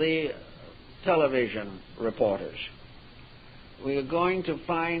 or the television reporters. We are going to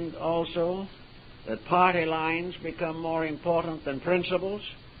find also that party lines become more important than principles,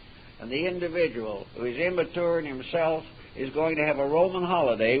 and the individual who is immature in himself is going to have a Roman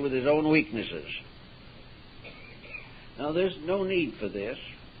holiday with his own weaknesses. Now, there's no need for this,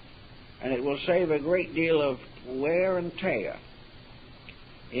 and it will save a great deal of wear and tear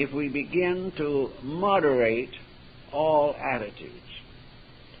if we begin to moderate all attitudes.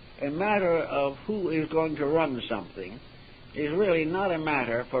 A matter of who is going to run something is really not a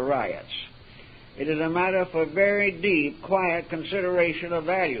matter for riots. It is a matter for very deep, quiet consideration of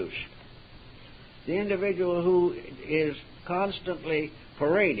values. The individual who is constantly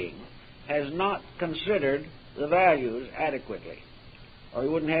parading has not considered the values adequately, or he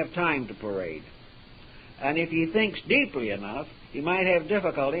wouldn't have time to parade. And if he thinks deeply enough, he might have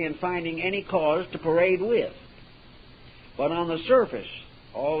difficulty in finding any cause to parade with. But on the surface,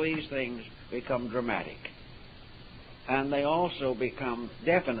 all these things become dramatic, and they also become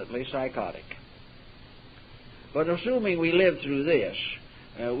definitely psychotic. But assuming we live through this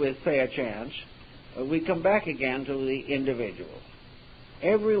with fair chance, we come back again to the individual.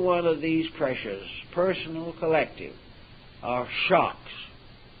 Every one of these pressures, personal, collective, are shocks.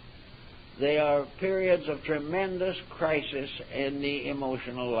 They are periods of tremendous crisis in the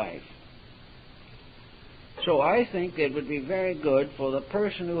emotional life. So I think it would be very good for the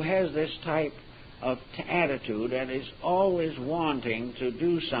person who has this type of attitude and is always wanting to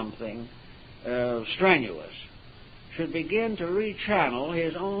do something strenuous, should begin to rechannel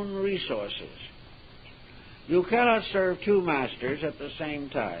his own resources. You cannot serve two masters at the same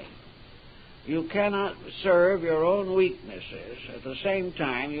time. You cannot serve your own weaknesses at the same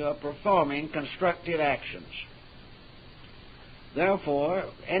time you are performing constructive actions. Therefore,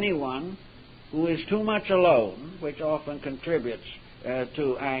 anyone who is too much alone, which often contributes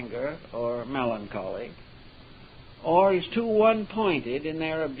to anger or melancholy, or is too one-pointed in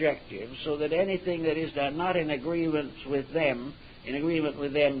their objectives, so that anything that is not in agreement with them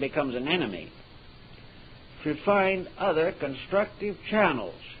becomes an enemy, should find other constructive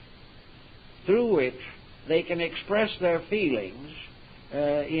channels through which they can express their feelings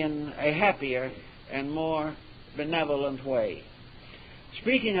in a happier and more benevolent way.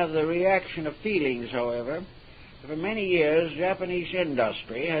 Speaking of the reaction of feelings, however, for many years Japanese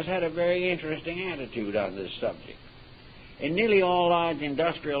industry has had a very interesting attitude on this subject. In nearly all large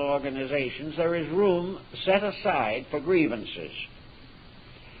industrial organizations, there is room set aside for grievances.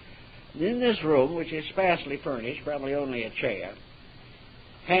 In this room, which is sparsely furnished, probably only a chair,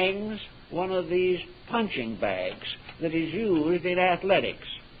 hangs one of these punching bags that is used in athletics.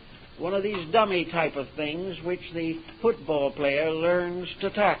 One of these dummy type of things which the football player learns to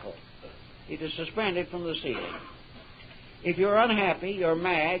tackle. It is suspended from the ceiling. If you're unhappy, you're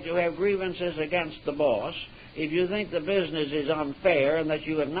mad, you have grievances against the boss, if you think the business is unfair and that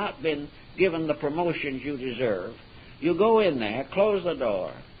you have not been given the promotions you deserve, you go in there, close the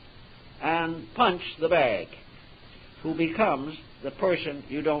door, and punch the bag, who becomes the person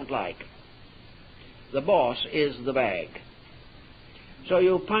you don't like. The boss is the bag. So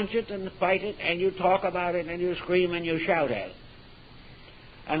you punch it and fight it, and you talk about it, and you scream and you shout at it.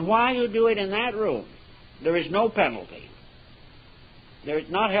 And while you do it in that room, there is no penalty.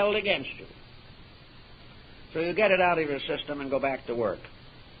 It's not held against you. So you get it out of your system and go back to work.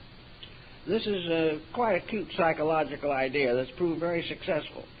 This is quite a cute psychological idea that's proved very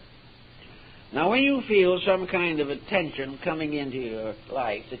successful. Now, when you feel some kind of a tension coming into your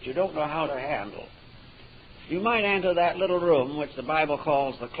life that you don't know how to handle, you might enter that little room, which the Bible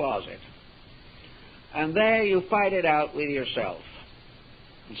calls the closet, and there you fight it out with yourself.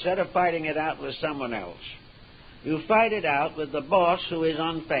 Instead of fighting it out with someone else, you fight it out with the boss who is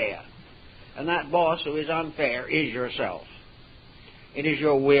unfair. And that boss who is unfair is yourself. It is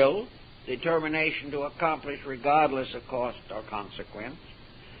your will, determination to accomplish regardless of cost or consequence.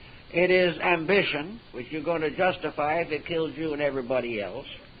 It is ambition, which you're going to justify if it kills you and everybody else.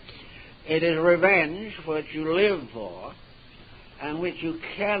 It is revenge, which you live for, and which you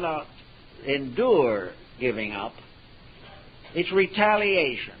cannot endure giving up. It's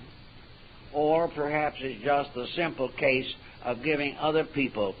retaliation, or perhaps it's just the simple case of giving other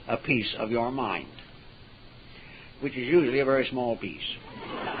people a piece of your mind, which is usually a very small piece.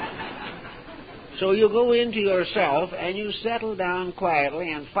 So you go into yourself and you settle down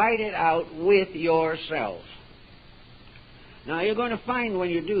quietly and fight it out with yourself. Now you're going to find when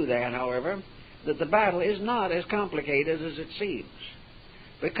you do that, however, that the battle is not as complicated as it seems.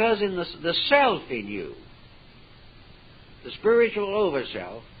 Because in the self in you, the spiritual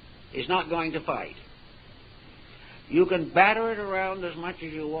overself, is not going to fight. You can batter it around as much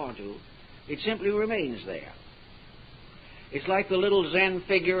as you want to. It simply remains there. It's like the little Zen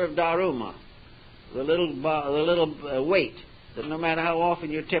figure of Daruma, the little weight that no matter how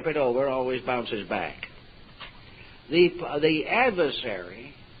often you tip it over, always bounces back. The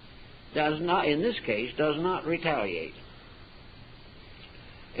adversary does not, in this case, does not retaliate.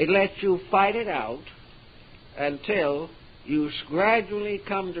 It lets you fight it out until you gradually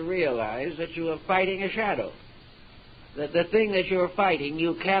come to realize that you are fighting a shadow. That the thing that you're fighting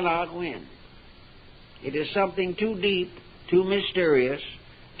you cannot win. It is something too deep, too mysterious,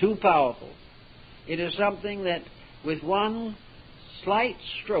 too powerful. It is something that with one slight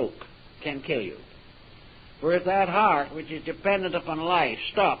stroke can kill you. For if that heart, which is dependent upon life,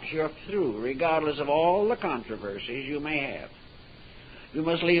 stops, you're through, regardless of all the controversies you may have. You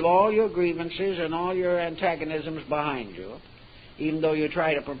must leave all your grievances and all your antagonisms behind you, even though you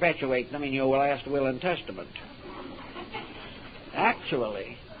try to perpetuate them in your last will and testament.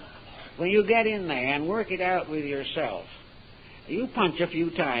 Actually, when you get in there and work it out with yourself, you punch a few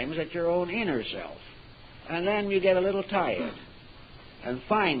times at your own inner self, and then you get a little tired. And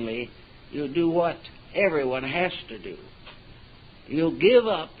finally, you do what everyone has to do. You give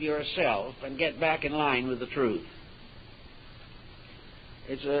up yourself and get back in line with the truth.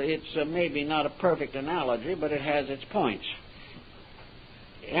 It's maybe not a perfect analogy, but it has its points.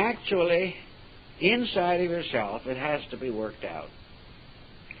 Actually, inside of yourself, it has to be worked out.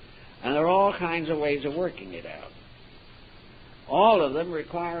 And there are all kinds of ways of working it out. All of them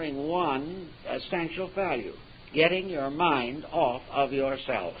requiring one essential value: getting your mind off of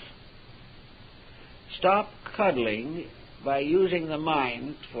yourself. Stop cuddling by using the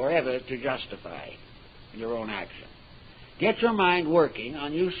mind forever to justify your own action. Get your mind working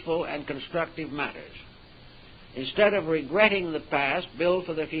on useful and constructive matters. Instead of regretting the past, build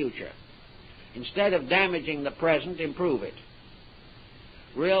for the future. Instead of damaging the present, improve it.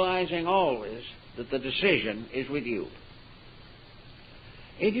 Realizing always that the decision is with you.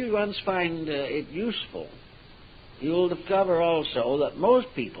 If you once find it useful, you'll discover also that most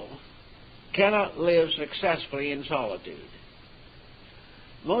people cannot live successfully in solitude.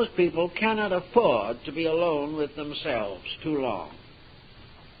 Most people cannot afford to be alone with themselves too long.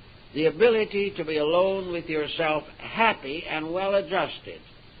 The ability to be alone with yourself, happy and well-adjusted,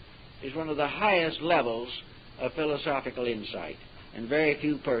 is one of the highest levels of philosophical insight, and very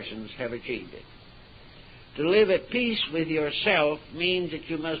few persons have achieved it. To live at peace with yourself means that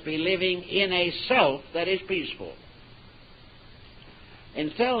you must be living in a self that is peaceful.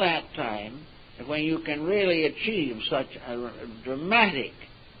 Until that time, when you can really achieve such a dramatic,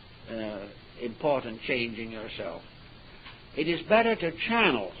 important change in yourself, it is better to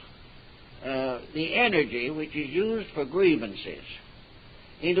channel the energy which is used for grievances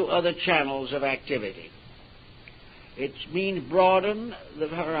into other channels of activity. It means broaden the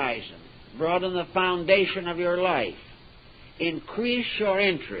horizon, broaden the foundation of your life, increase your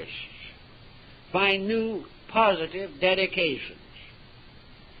interests, find new positive dedications.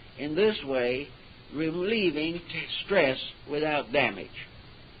 In this way, relieving stress without damage.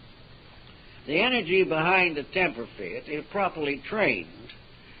 The energy behind a temper fit, if properly trained,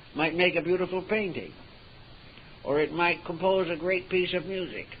 might make a beautiful painting, or it might compose a great piece of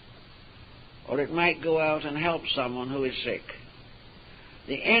music, or it might go out and help someone who is sick.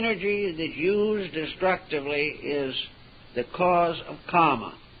 The energy that's used destructively is the cause of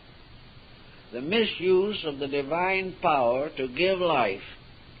karma. The misuse of the divine power to give life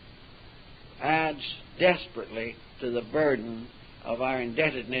adds desperately to the burden of our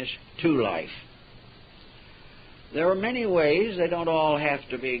indebtedness to life. There are many ways. They don't all have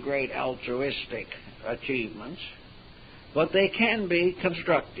to be great altruistic achievements, but they can be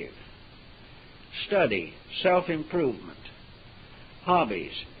constructive. Study, self-improvement,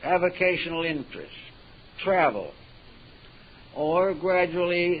 hobbies, avocational interests, travel, or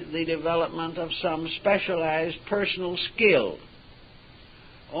gradually the development of some specialized personal skill.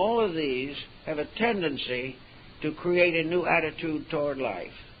 All of these have a tendency to create a new attitude toward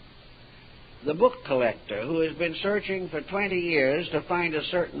life. The book collector who has been searching for 20 years to find a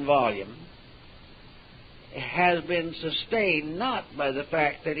certain volume has been sustained not by the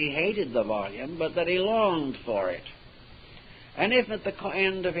fact that he hated the volume, but that he longed for it. And if at the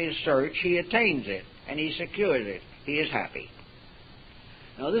end of his search he attains it and he secures it, he is happy.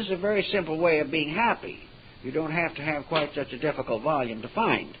 Now, this is a very simple way of being happy. You don't have to have quite such a difficult volume to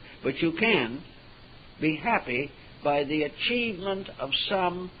find, but you can be happy by the achievement of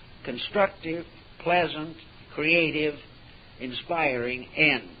some constructive, pleasant, creative, inspiring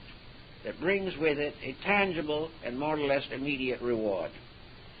end that brings with it a tangible and more or less immediate reward.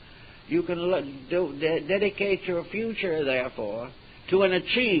 You can dedicate your future, therefore, to an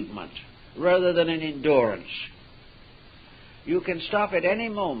achievement rather than an endurance. You can stop at any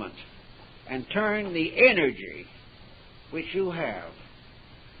moment and turn the energy which you have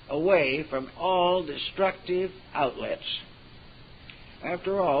away from all destructive outlets.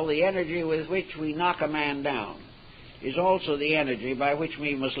 After all, the energy with which we knock a man down is also the energy by which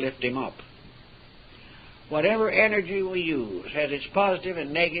we must lift him up. Whatever energy we use has its positive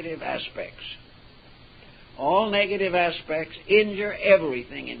and negative aspects. All negative aspects injure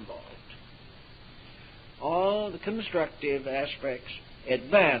everything involved. All the constructive aspects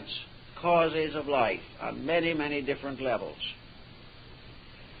advance causes of life on many, many different levels.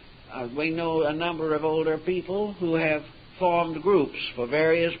 We know a number of older people who have formed groups for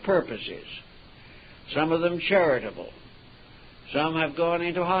various purposes, some of them charitable. Some have gone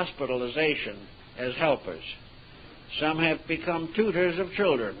into hospitalization as helpers. Some have become tutors of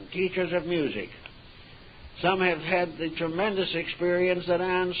children, teachers of music. Some have had the tremendous experience that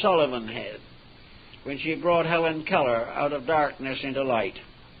Anne Sullivan had when she brought Helen Keller out of darkness into light.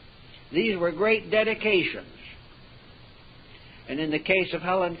 These were great dedications. And in the case of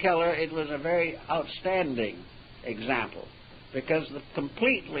Helen Keller, it was a very outstanding example, because the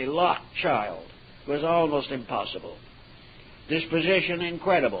completely locked child was almost impossible. Disposition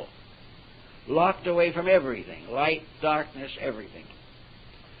incredible. Locked away from everything, light, darkness, everything.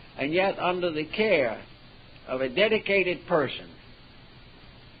 And yet, under the care of a dedicated person,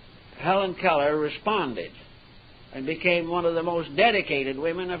 Helen Keller responded and became one of the most dedicated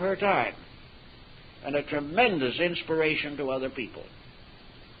women of her time, and a tremendous inspiration to other people.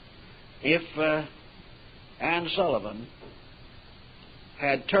 If Anne Sullivan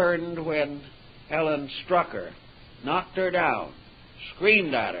had turned when Helen struck her, knocked her down,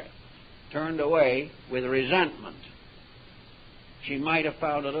 screamed at her, turned away with resentment, she might have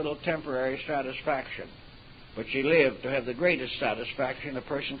found a little temporary satisfaction, but she lived to have the greatest satisfaction a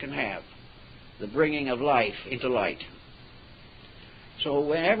person can have, the bringing of life into light. So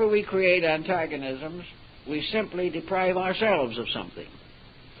whenever we create antagonisms, we simply deprive ourselves of something.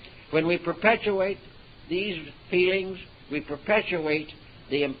 When we perpetuate these feelings, we perpetuate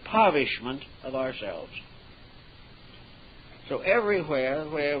the impoverishment of ourselves. So everywhere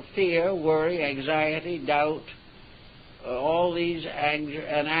where fear, worry, anxiety, doubt, all these anger,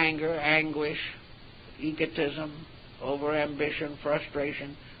 anguish, egotism, overambition,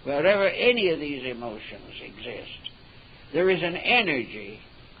 frustration, wherever any of these emotions exist, there is an energy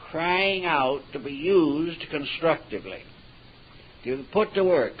crying out to be used constructively. to put to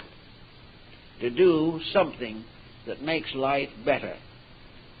work to do something that makes life better.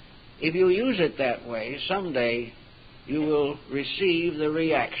 If you use it that way, someday you will receive the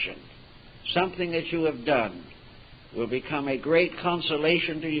reaction. Something that you have done will become a great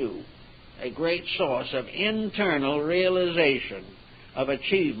consolation to you, a great source of internal realization of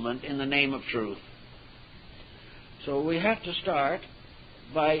achievement in the name of truth. So we have to start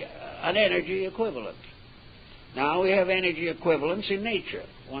by an energy equivalent. Now we have energy equivalents in nature.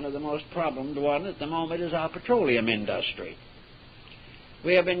 One of the most problemed one at the moment is our petroleum industry.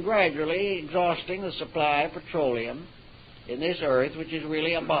 We have been gradually exhausting the supply of petroleum in this earth, which is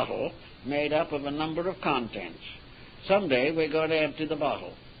really a bottle made up of a number of contents. Someday we're going to empty the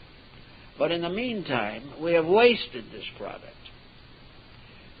bottle. But in the meantime, we have wasted this product.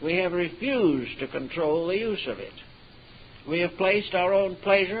 We have refused to control the use of it. We have placed our own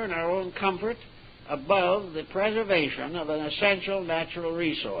pleasure and our own comfort above the preservation of an essential natural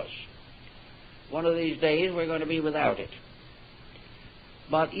resource. One of these days we're going to be without it.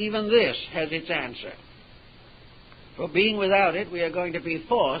 But even this has its answer. For being without it, we are going to be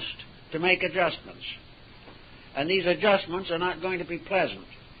forced to make adjustments. And these adjustments are not going to be pleasant.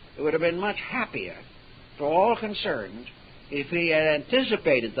 It would have been much happier for all concerned if he had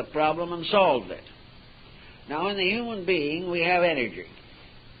anticipated the problem and solved it. Now, in the human being, we have energy.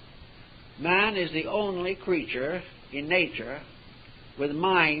 Man is the only creature in nature with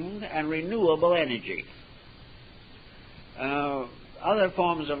mind and renewable energy. Other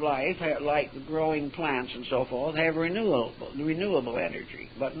forms of life, like growing plants and so forth, have renewable energy,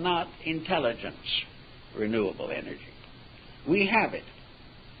 but not intelligence renewable energy. We have it.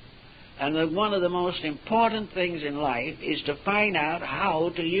 And one of the most important things in life is to find out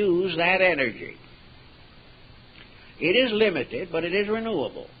how to use that energy. It is limited, but it is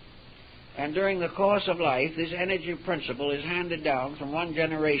renewable. And during the course of life, this energy principle is handed down from one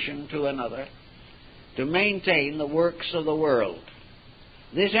generation to another to maintain the works of the world.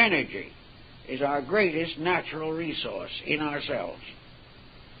 This energy is our greatest natural resource in ourselves.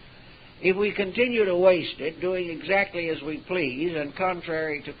 If we continue to waste it, doing exactly as we please and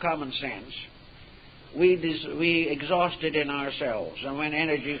contrary to common sense, we exhaust it in ourselves, and when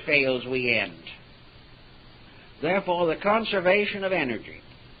energy fails, we end. Therefore, the conservation of energy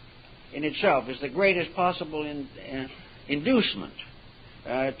in itself is the greatest possible inducement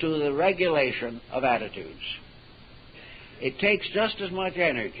to the regulation of attitudes. It takes just as much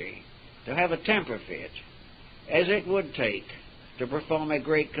energy to have a temper fit as it would take to perform a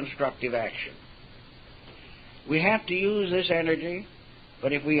great constructive action. We have to use this energy,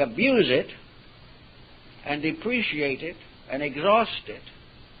 but if we abuse it and depreciate it and exhaust it,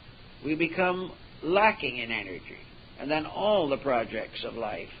 we become lacking in energy, and then all the projects of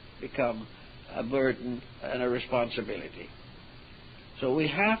life become a burden and a responsibility. So we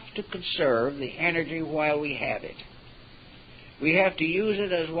have to conserve the energy while we have it. We have to use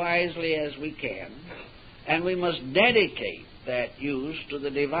it as wisely as we can, and we must dedicate that use to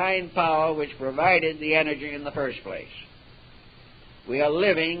the divine power which provided the energy in the first place. We are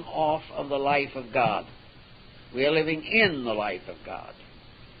living off of the life of God. We are living in the life of God.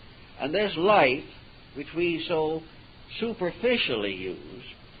 And this life, which we so superficially use,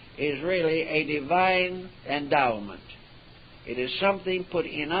 is really a divine endowment. It is something put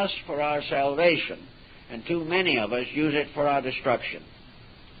in us for our salvation, and too many of us use it for our destruction.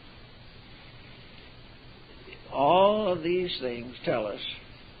 All of these things tell us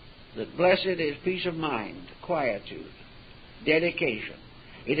that blessed is peace of mind, quietude, dedication.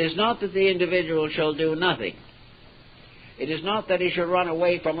 It is not that the individual shall do nothing. It is not that he should run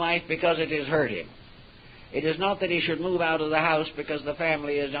away from life because it is hurt him. It is not that he should move out of the house because the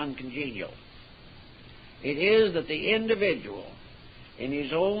family is uncongenial. It is that the individual, in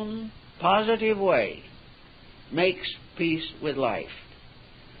his own positive way, makes peace with life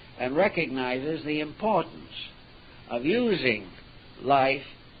and recognizes the importance of using life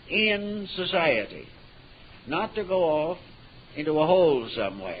in society, not to go off into a hole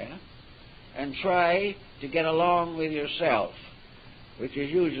somewhere and try to get along with yourself, which is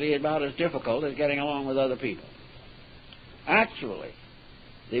usually about as difficult as getting along with other people. Actually,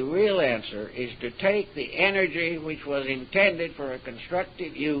 the real answer is to take the energy which was intended for a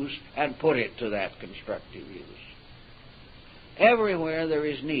constructive use and put it to that constructive use. Everywhere there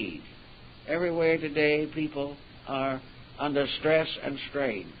is need. Everywhere today people are under stress and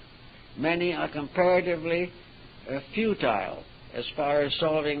strain. Many are comparatively futile as far as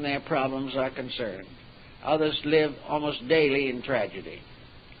solving their problems are concerned. Others live almost daily in tragedy.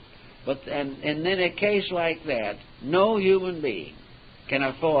 And in a case like that, no human being can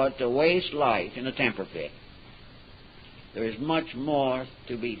afford to waste life in a temper fit. There is much more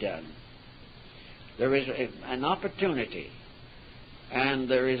to be done. There is an opportunity, and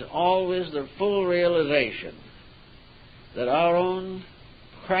there is always the full realization that our own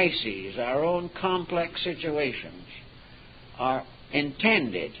crises, our own complex situations are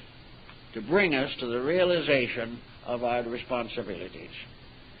intended to bring us to the realization of our responsibilities.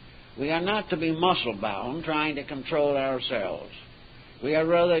 We are not to be muscle-bound trying to control ourselves. We are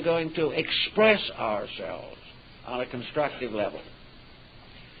rather going to express ourselves on a constructive level.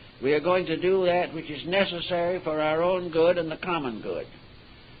 We are going to do that which is necessary for our own good and the common good.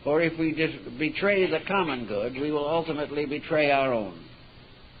 For if we betray the common good, we will ultimately betray our own.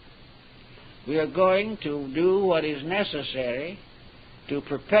 We are going to do what is necessary to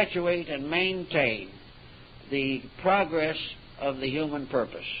perpetuate and maintain the progress of the human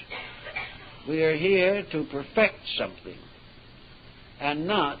purpose. We are here to perfect something and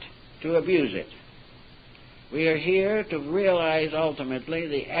not to abuse it. We are here to realize ultimately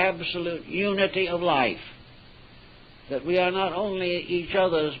the absolute unity of life, that we are not only each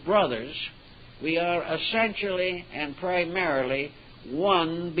other's brothers, we are essentially and primarily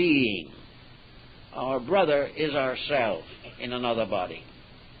one being. Our brother is ourself in another body.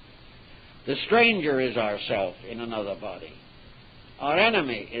 The stranger is ourself in another body. Our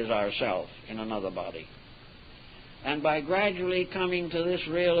enemy is ourself in another body. And by gradually coming to this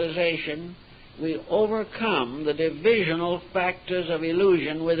realization, we overcome the divisional factors of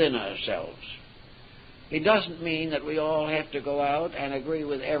illusion within ourselves. It doesn't mean that we all have to go out and agree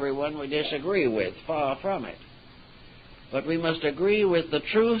with everyone we disagree with. Far from it. But we must agree with the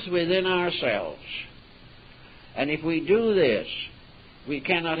truth within ourselves. And if we do this, we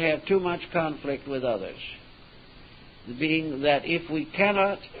cannot have too much conflict with others. Being that if we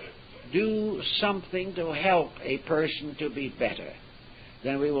cannot do something to help a person to be better,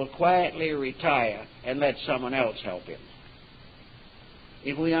 then we will quietly retire and let someone else help him.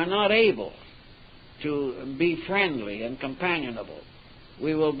 If we are not able to be friendly and companionable,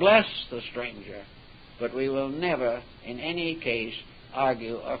 we will bless the stranger, but we will never, in any case,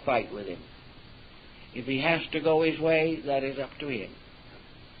 argue or fight with him. If he has to go his way, that is up to him.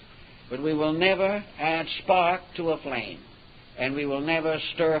 But we will never add spark to a flame, and we will never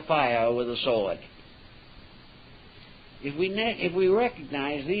stir fire with a sword. If we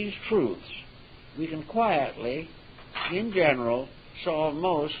recognize these truths, we can quietly, in general, solve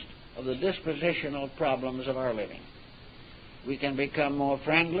most of the dispositional problems of our living. We can become more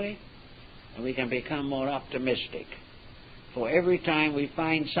friendly, and we can become more optimistic. For every time we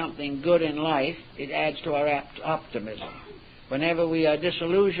find something good in life, it adds to our optimism. Whenever we are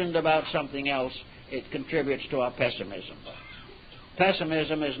disillusioned about something else, it contributes to our pessimism.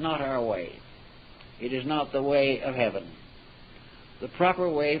 Pessimism is not our way. It is not the way of heaven. The proper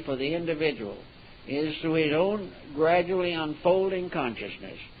way for the individual is through his own gradually unfolding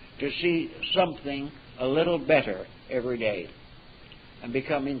consciousness to see something a little better every day and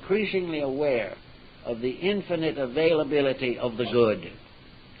become increasingly aware of the infinite availability of the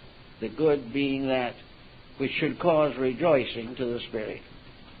good being that which should cause rejoicing to the spirit.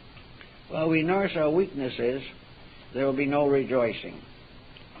 While we nurse our weaknesses, there will be no rejoicing.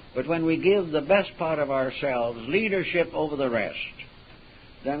 But when we give the best part of ourselves leadership over the rest,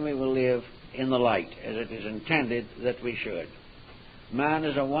 then we will live in the light as it is intended that we should. Man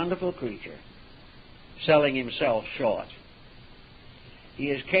is a wonderful creature, selling himself short. He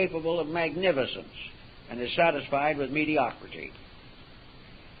is capable of magnificence and is satisfied with mediocrity.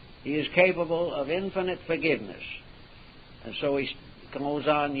 He is capable of infinite forgiveness, and so he goes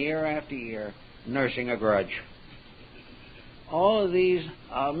on year after year nursing a grudge. All of these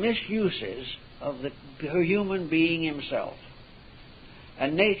are misuses of the human being himself,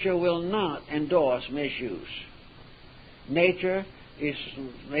 and nature will not endorse misuse. Nature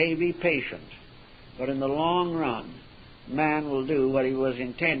may be patient, but in the long run, man will do what he was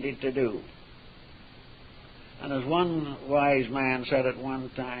intended to do. And as one wise man said at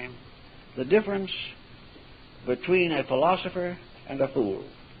one time, the difference between a philosopher and a fool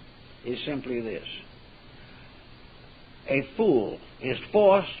is simply this. A fool is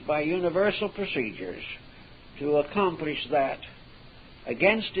forced by universal procedures to accomplish that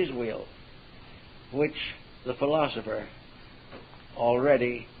against his will, which the philosopher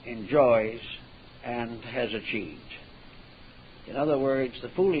already enjoys and has achieved. In other words, the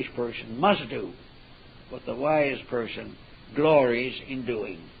foolish person must do what the wise person glories in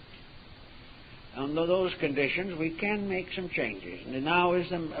doing. Under those conditions, we can make some changes, and now is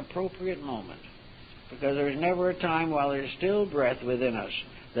the appropriate moment, because there is never a time while there is still breath within us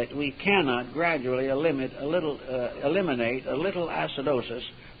that we cannot gradually eliminate a little acidosis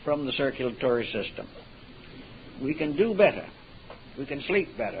from the circulatory system. we can do better. We can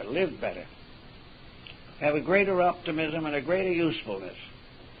sleep better, live better, have a greater optimism and a greater usefulness,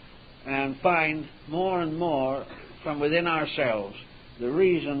 and find more and more from within ourselves the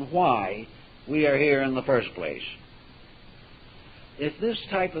reason why we are here in the first place. If this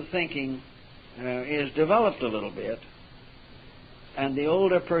type of thinking is developed a little bit, and the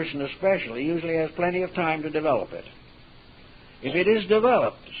older person especially usually has plenty of time to develop it, if it is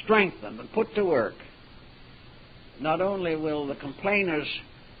developed, strengthened, and put to work, not only will the complainers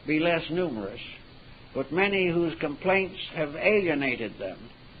be less numerous, but many whose complaints have alienated them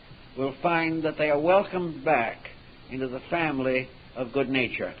will find that they are welcomed back into the family of good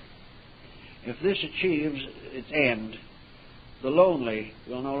nature. If this achieves its end, the lonely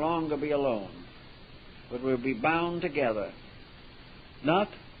will no longer be alone, but will be bound together, not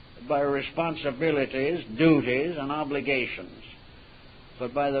by responsibilities, duties, and obligations,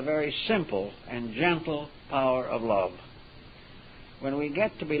 but by the very simple and gentle power of love. When we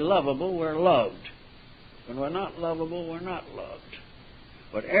get to be lovable, we're loved. When we're not lovable, we're not loved.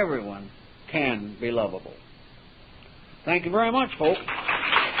 But everyone can be lovable. Thank you very much, folks.